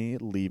Jeremy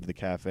leave the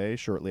cafe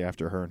shortly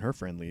after her and her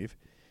friend leave.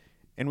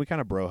 And we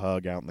kind of bro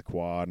hug out in the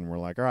quad, and we're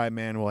like, all right,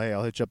 man, well, hey,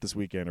 I'll hit you up this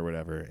weekend or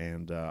whatever.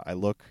 And I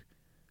look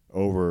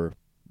over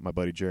my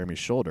buddy Jeremy's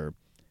shoulder,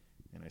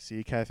 and I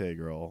see Cafe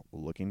Girl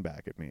looking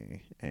back at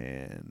me,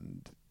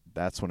 and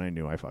that's when I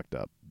knew I fucked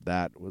up.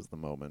 That was the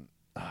moment.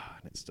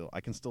 And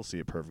I can still see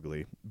it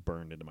perfectly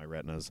burned into my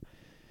retinas.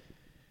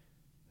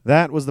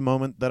 That was the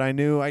moment that I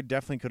knew I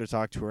definitely could have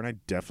talked to her, and I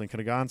definitely could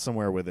have gone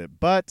somewhere with it.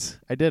 But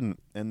I didn't.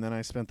 And then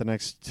I spent the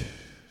next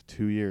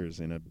 2 years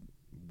in a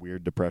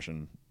weird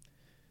depression.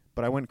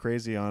 But I went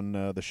crazy on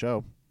the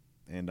show,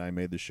 and I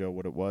made the show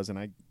what it was.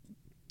 And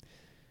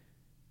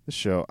the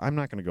show, I'm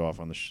not going to go off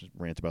on the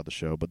rant about the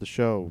show, but the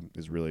show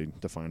is really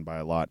defined by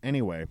a lot.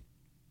 Anyway,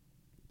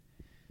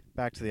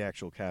 back to the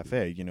actual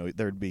cafe.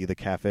 There'd be the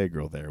Cafe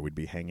Girl there. We'd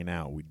be hanging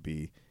out.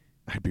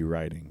 I'd be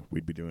writing.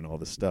 We'd be doing all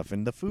this stuff.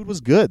 And the food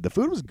was good. The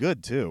food was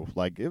good, too.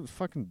 Like, it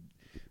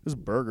was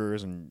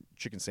burgers and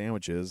chicken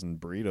sandwiches and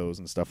burritos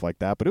and stuff like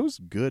that. But it was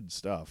good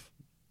stuff.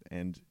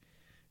 And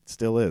it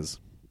still is.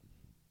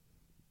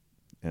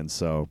 And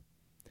so,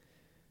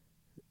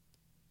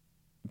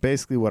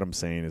 basically what I'm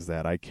saying is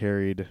that I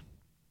carried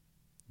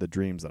the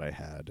dreams that I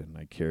had. And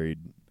I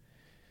carried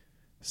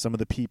some of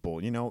the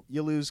people.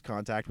 You lose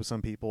contact with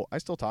some people. I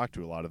still talk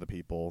to a lot of the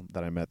people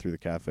that I met through the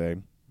cafe.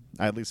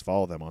 I at least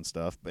follow them on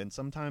stuff. And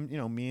sometimes,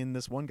 me and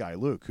this one guy,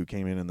 Luke, who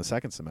came in the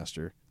second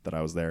semester that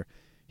I was there,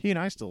 he and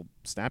I still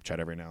Snapchat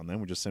every now and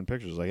then. We just send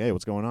pictures like, hey,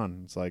 what's going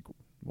on? It's like,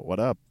 what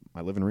up? I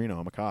live in Reno.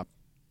 I'm a cop.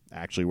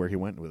 Actually, where he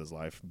went with his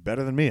life.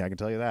 Better than me, I can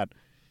tell you that.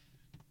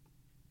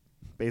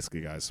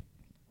 Basically, guys,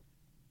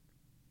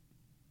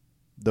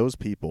 those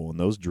people and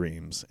those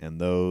dreams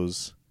and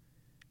those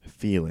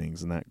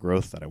feelings and that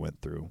growth that I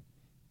went through,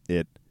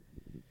 it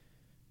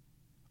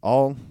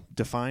all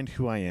defined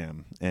who I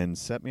am and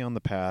set me on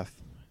the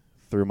path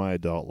through my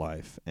adult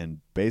life.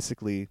 And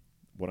basically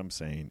what I'm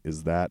saying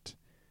is that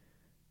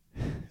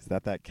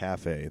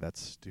cafe, that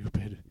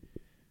stupid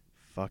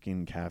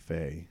fucking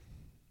cafe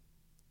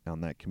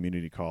on that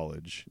community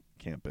college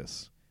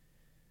campus,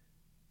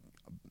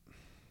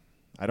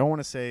 I don't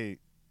want to say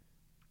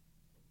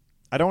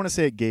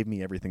it gave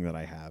me everything that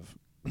I have,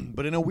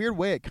 but in a weird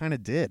way it kind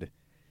of did.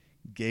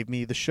 Gave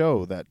me the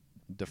show that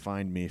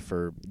defined me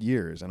for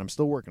years, and I'm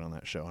still working on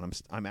that show,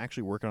 and I'm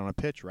actually working on a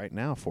pitch right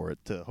now for it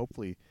to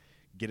hopefully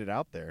get it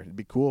out there. It'd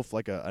be cool if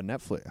like a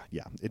Netflix,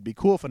 it'd be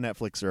cool if a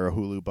Netflix or a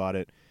Hulu bought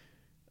it.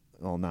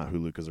 Well, not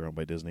Hulu because they're owned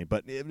by Disney,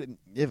 but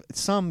if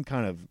some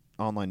kind of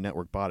online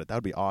network bought it, that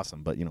would be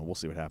awesome. But we'll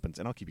see what happens,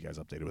 and I'll keep you guys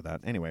updated with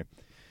that. Anyway,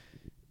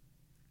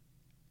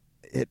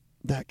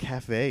 that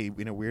cafe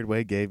in a weird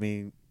way gave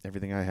me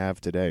everything I have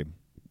today,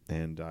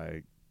 and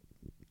I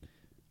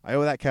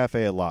owe that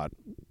cafe a lot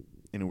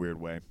in a weird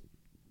way.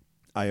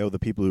 I owe the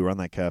people who run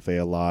that cafe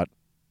a lot,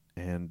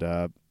 and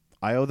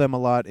I owe them a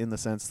lot in the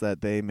sense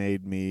that they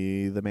made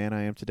me the man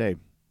I am today.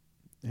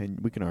 And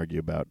we can argue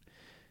about,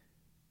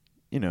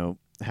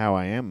 how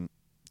I am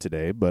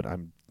today, but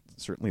I'm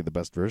certainly the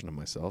best version of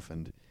myself,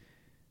 and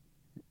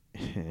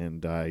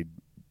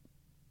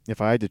if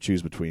I had to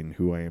choose between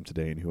who I am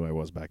today and who I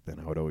was back then,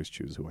 I would always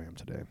choose who I am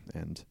today.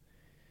 And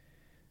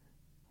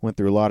went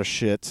through a lot of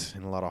shit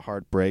and a lot of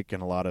heartbreak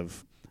and a lot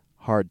of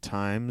hard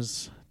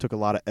times. Took a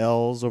lot of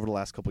L's over the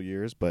last couple of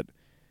years, but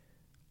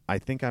I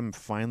think I'm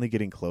finally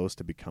getting close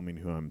to becoming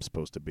who I'm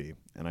supposed to be,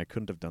 and I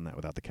couldn't have done that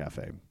without the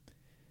cafe.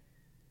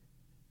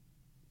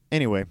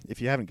 Anyway, if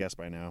you haven't guessed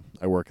by now,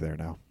 I work there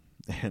now.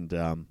 And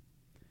I'm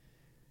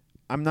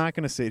not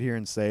going to sit here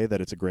and say that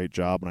it's a great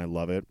job and I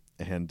love it.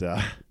 And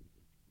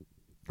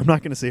I'm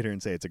not going to sit here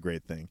and say it's a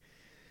great thing.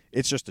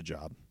 It's just a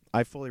job.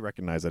 I fully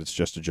recognize that it's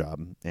just a job.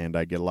 And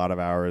I get a lot of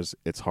hours.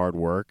 It's hard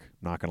work,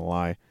 not going to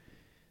lie.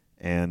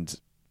 And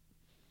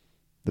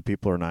the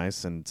people are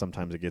nice, and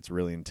sometimes it gets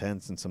really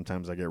intense, and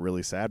sometimes I get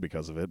really sad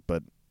because of it.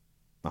 But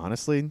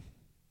honestly,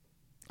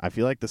 I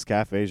feel like this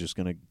cafe is just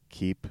going to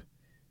keep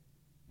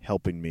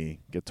helping me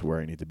get to where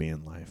I need to be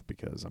in life,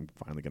 because I'm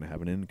finally going to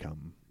have an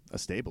income, a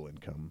stable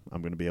income.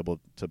 I'm going to be able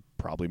to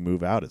probably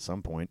move out at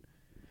some point,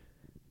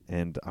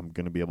 and I'm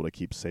going to be able to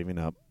keep saving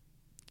up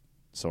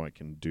so I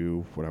can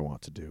do what I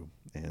want to do.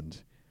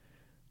 And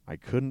I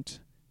couldn't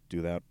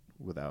do that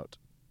without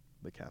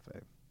the cafe,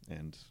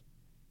 and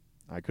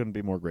I couldn't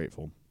be more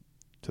grateful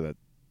to that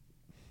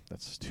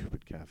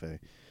stupid cafe.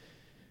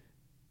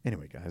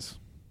 Anyway, guys,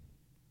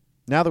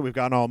 now that we've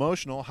gotten all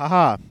emotional,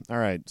 haha. All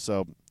right,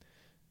 so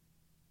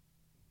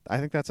I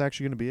think that's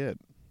actually going to be it.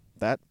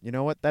 You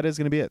know what? That is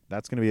going to be it.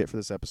 That's going to be it for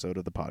this episode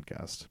of the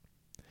podcast.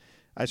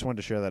 I just wanted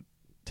to share that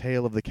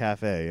tale of the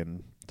cafe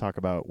and talk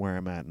about where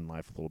I'm at in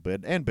life a little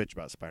bit, and bitch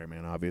about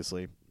Spider-Man,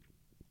 obviously.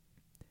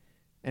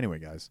 Anyway,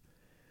 guys,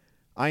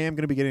 I am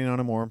going to be getting on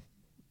a more,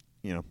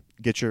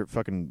 get your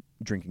fucking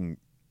drinking,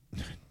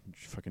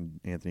 fucking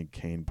Anthony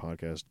Kane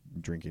podcast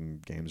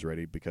drinking games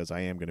ready, because I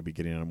am going to be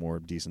getting on a more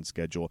decent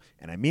schedule,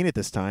 and I mean it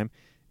this time,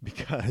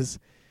 because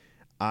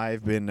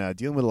I've been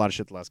dealing with a lot of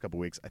shit the last couple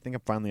of weeks. I think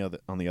I'm finally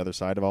on the other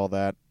side of all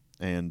that,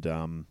 and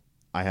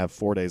I have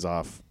 4 days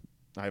off.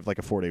 I have like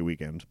a 4-day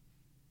weekend.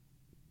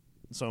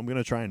 So I'm going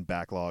to try and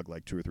backlog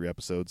like 2 or 3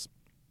 episodes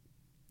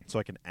so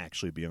I can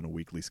actually be on a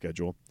weekly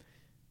schedule.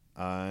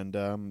 And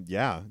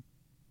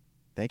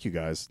thank you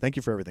guys. Thank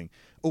you for everything.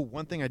 Oh,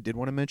 one thing I did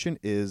want to mention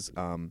is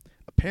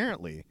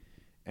apparently,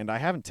 and I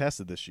haven't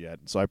tested this yet,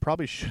 so I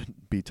probably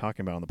shouldn't be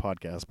talking about it on the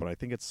podcast, but I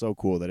think it's so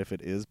cool that if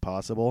it is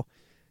possible,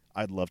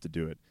 I'd love to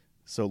do it.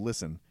 So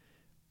listen,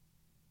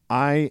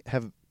 I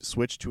have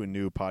switched to a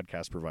new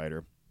podcast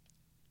provider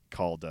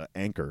called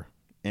Anchor,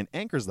 and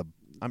Anchor's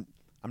I'm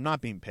not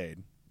being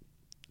paid.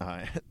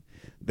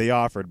 They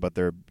offered, but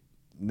they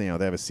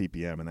have a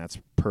CPM, and that's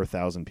per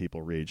 1,000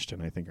 people reached,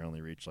 and I think I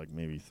only reached like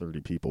maybe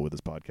 30 people with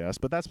this podcast,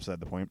 but that's beside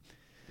the point.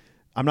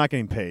 I'm not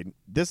getting paid.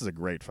 This is a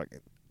great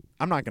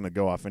I'm not going to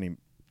go off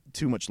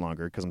too much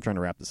longer because I'm trying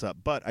to wrap this up,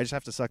 but I just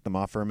have to suck them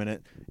off for a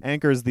minute.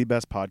 Anchor is the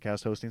best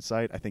podcast hosting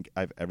site I think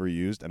I've ever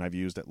used, and I've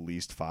used at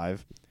least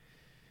 5.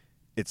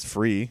 It's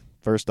free,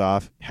 first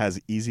off, has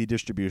easy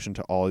distribution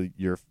to all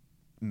your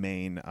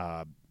main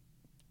all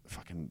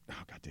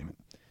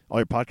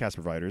your podcast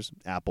providers,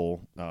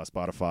 Apple,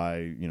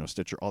 Spotify,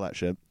 Stitcher, all that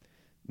shit.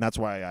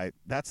 And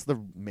that's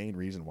the main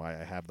reason why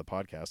I have the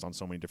podcast on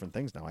so many different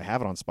things now. I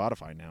have it on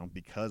Spotify now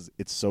because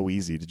it's so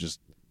easy to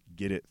just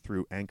get it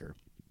through Anchor.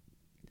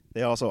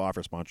 They also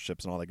offer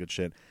sponsorships and all that good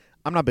shit.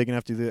 I'm not big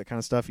enough to do that kind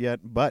of stuff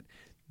yet, but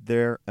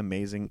they're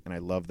amazing, and I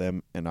love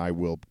them, and I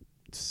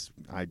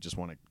just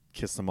want to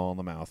kiss them all in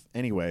the mouth.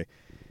 Anyway,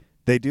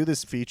 they do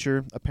this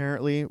feature,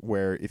 apparently,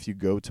 where if you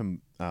go to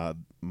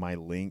my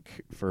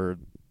link for,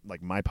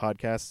 like, my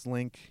podcast's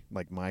link,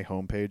 like my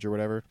homepage or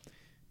whatever,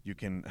 you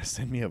can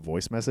send me a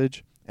voice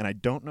message, and I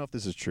don't know if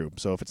this is true.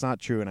 So if it's not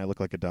true and I look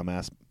like a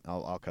dumbass,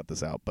 I'll cut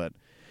this out, but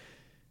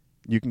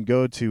you can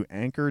go to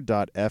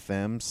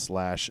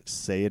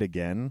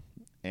anchor.fm/sayitagain,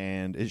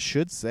 and it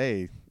should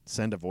say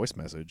send a voice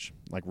message,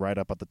 like right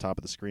up at the top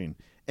of the screen.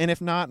 And if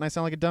not, and I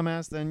sound like a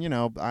dumbass, then,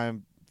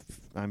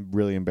 I'm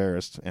really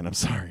embarrassed, and I'm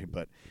sorry.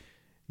 But,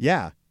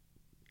 yeah,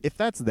 if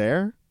that's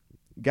there,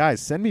 guys,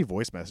 send me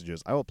voice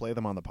messages. I will play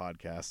them on the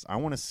podcast. I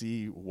want to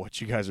see what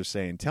you guys are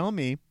saying. Tell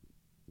me,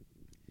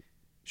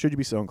 should you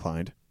be so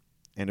inclined,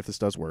 and if this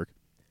does work,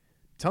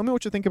 tell me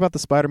what you think about the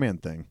Spider-Man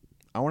thing.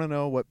 I want to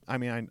know what, I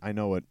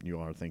know what you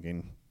all are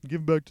thinking.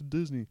 Give back to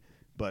Disney.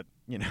 But,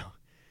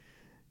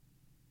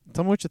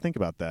 Tell me what you think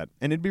about that.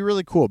 And it'd be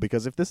really cool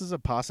because if this is a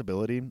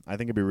possibility, I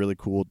think it'd be really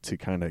cool to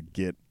kind of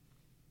get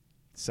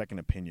second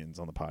opinions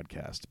on the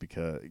podcast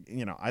because,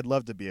 I'd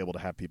love to be able to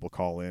have people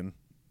call in.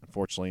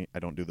 Unfortunately, I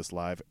don't do this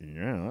live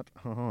yet.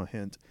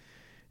 Hint.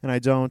 And I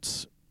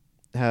don't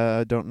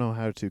know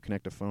how to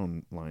connect a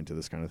phone line to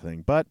this kind of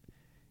thing. But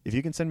if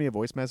you can send me a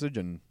voice message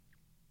and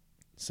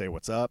say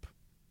what's up,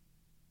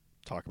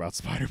 talk about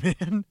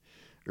Spider-Man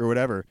or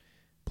whatever,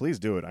 please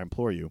do it. I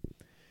implore you.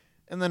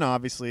 And then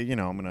obviously, I'm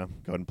going to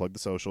go ahead and plug the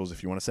socials.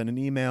 If you want to send an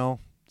email,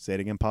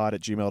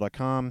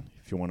 sayitagainpod@gmail.com.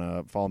 If you want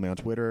to follow me on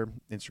Twitter,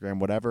 Instagram,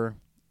 whatever,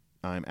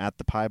 I'm at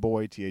the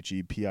Pieboi,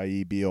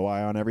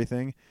 ThePieboi on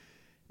everything.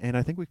 And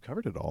I think we've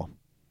covered it all.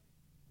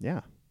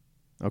 Yeah.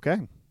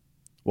 Okay.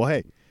 Well,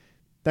 hey,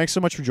 thanks so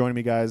much for joining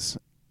me, guys.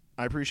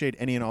 I appreciate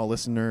any and all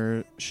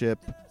listenership.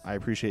 I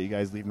appreciate you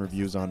guys leaving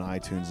reviews on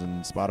iTunes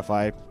and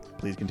Spotify.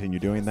 Please continue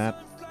doing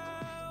that.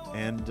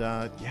 And,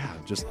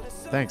 just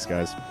thanks,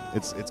 guys.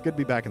 It's good to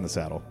be back in the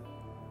saddle.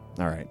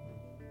 All right.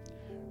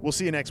 We'll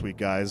see you next week,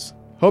 guys.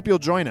 Hope you'll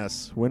join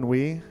us when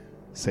we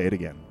say it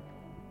again.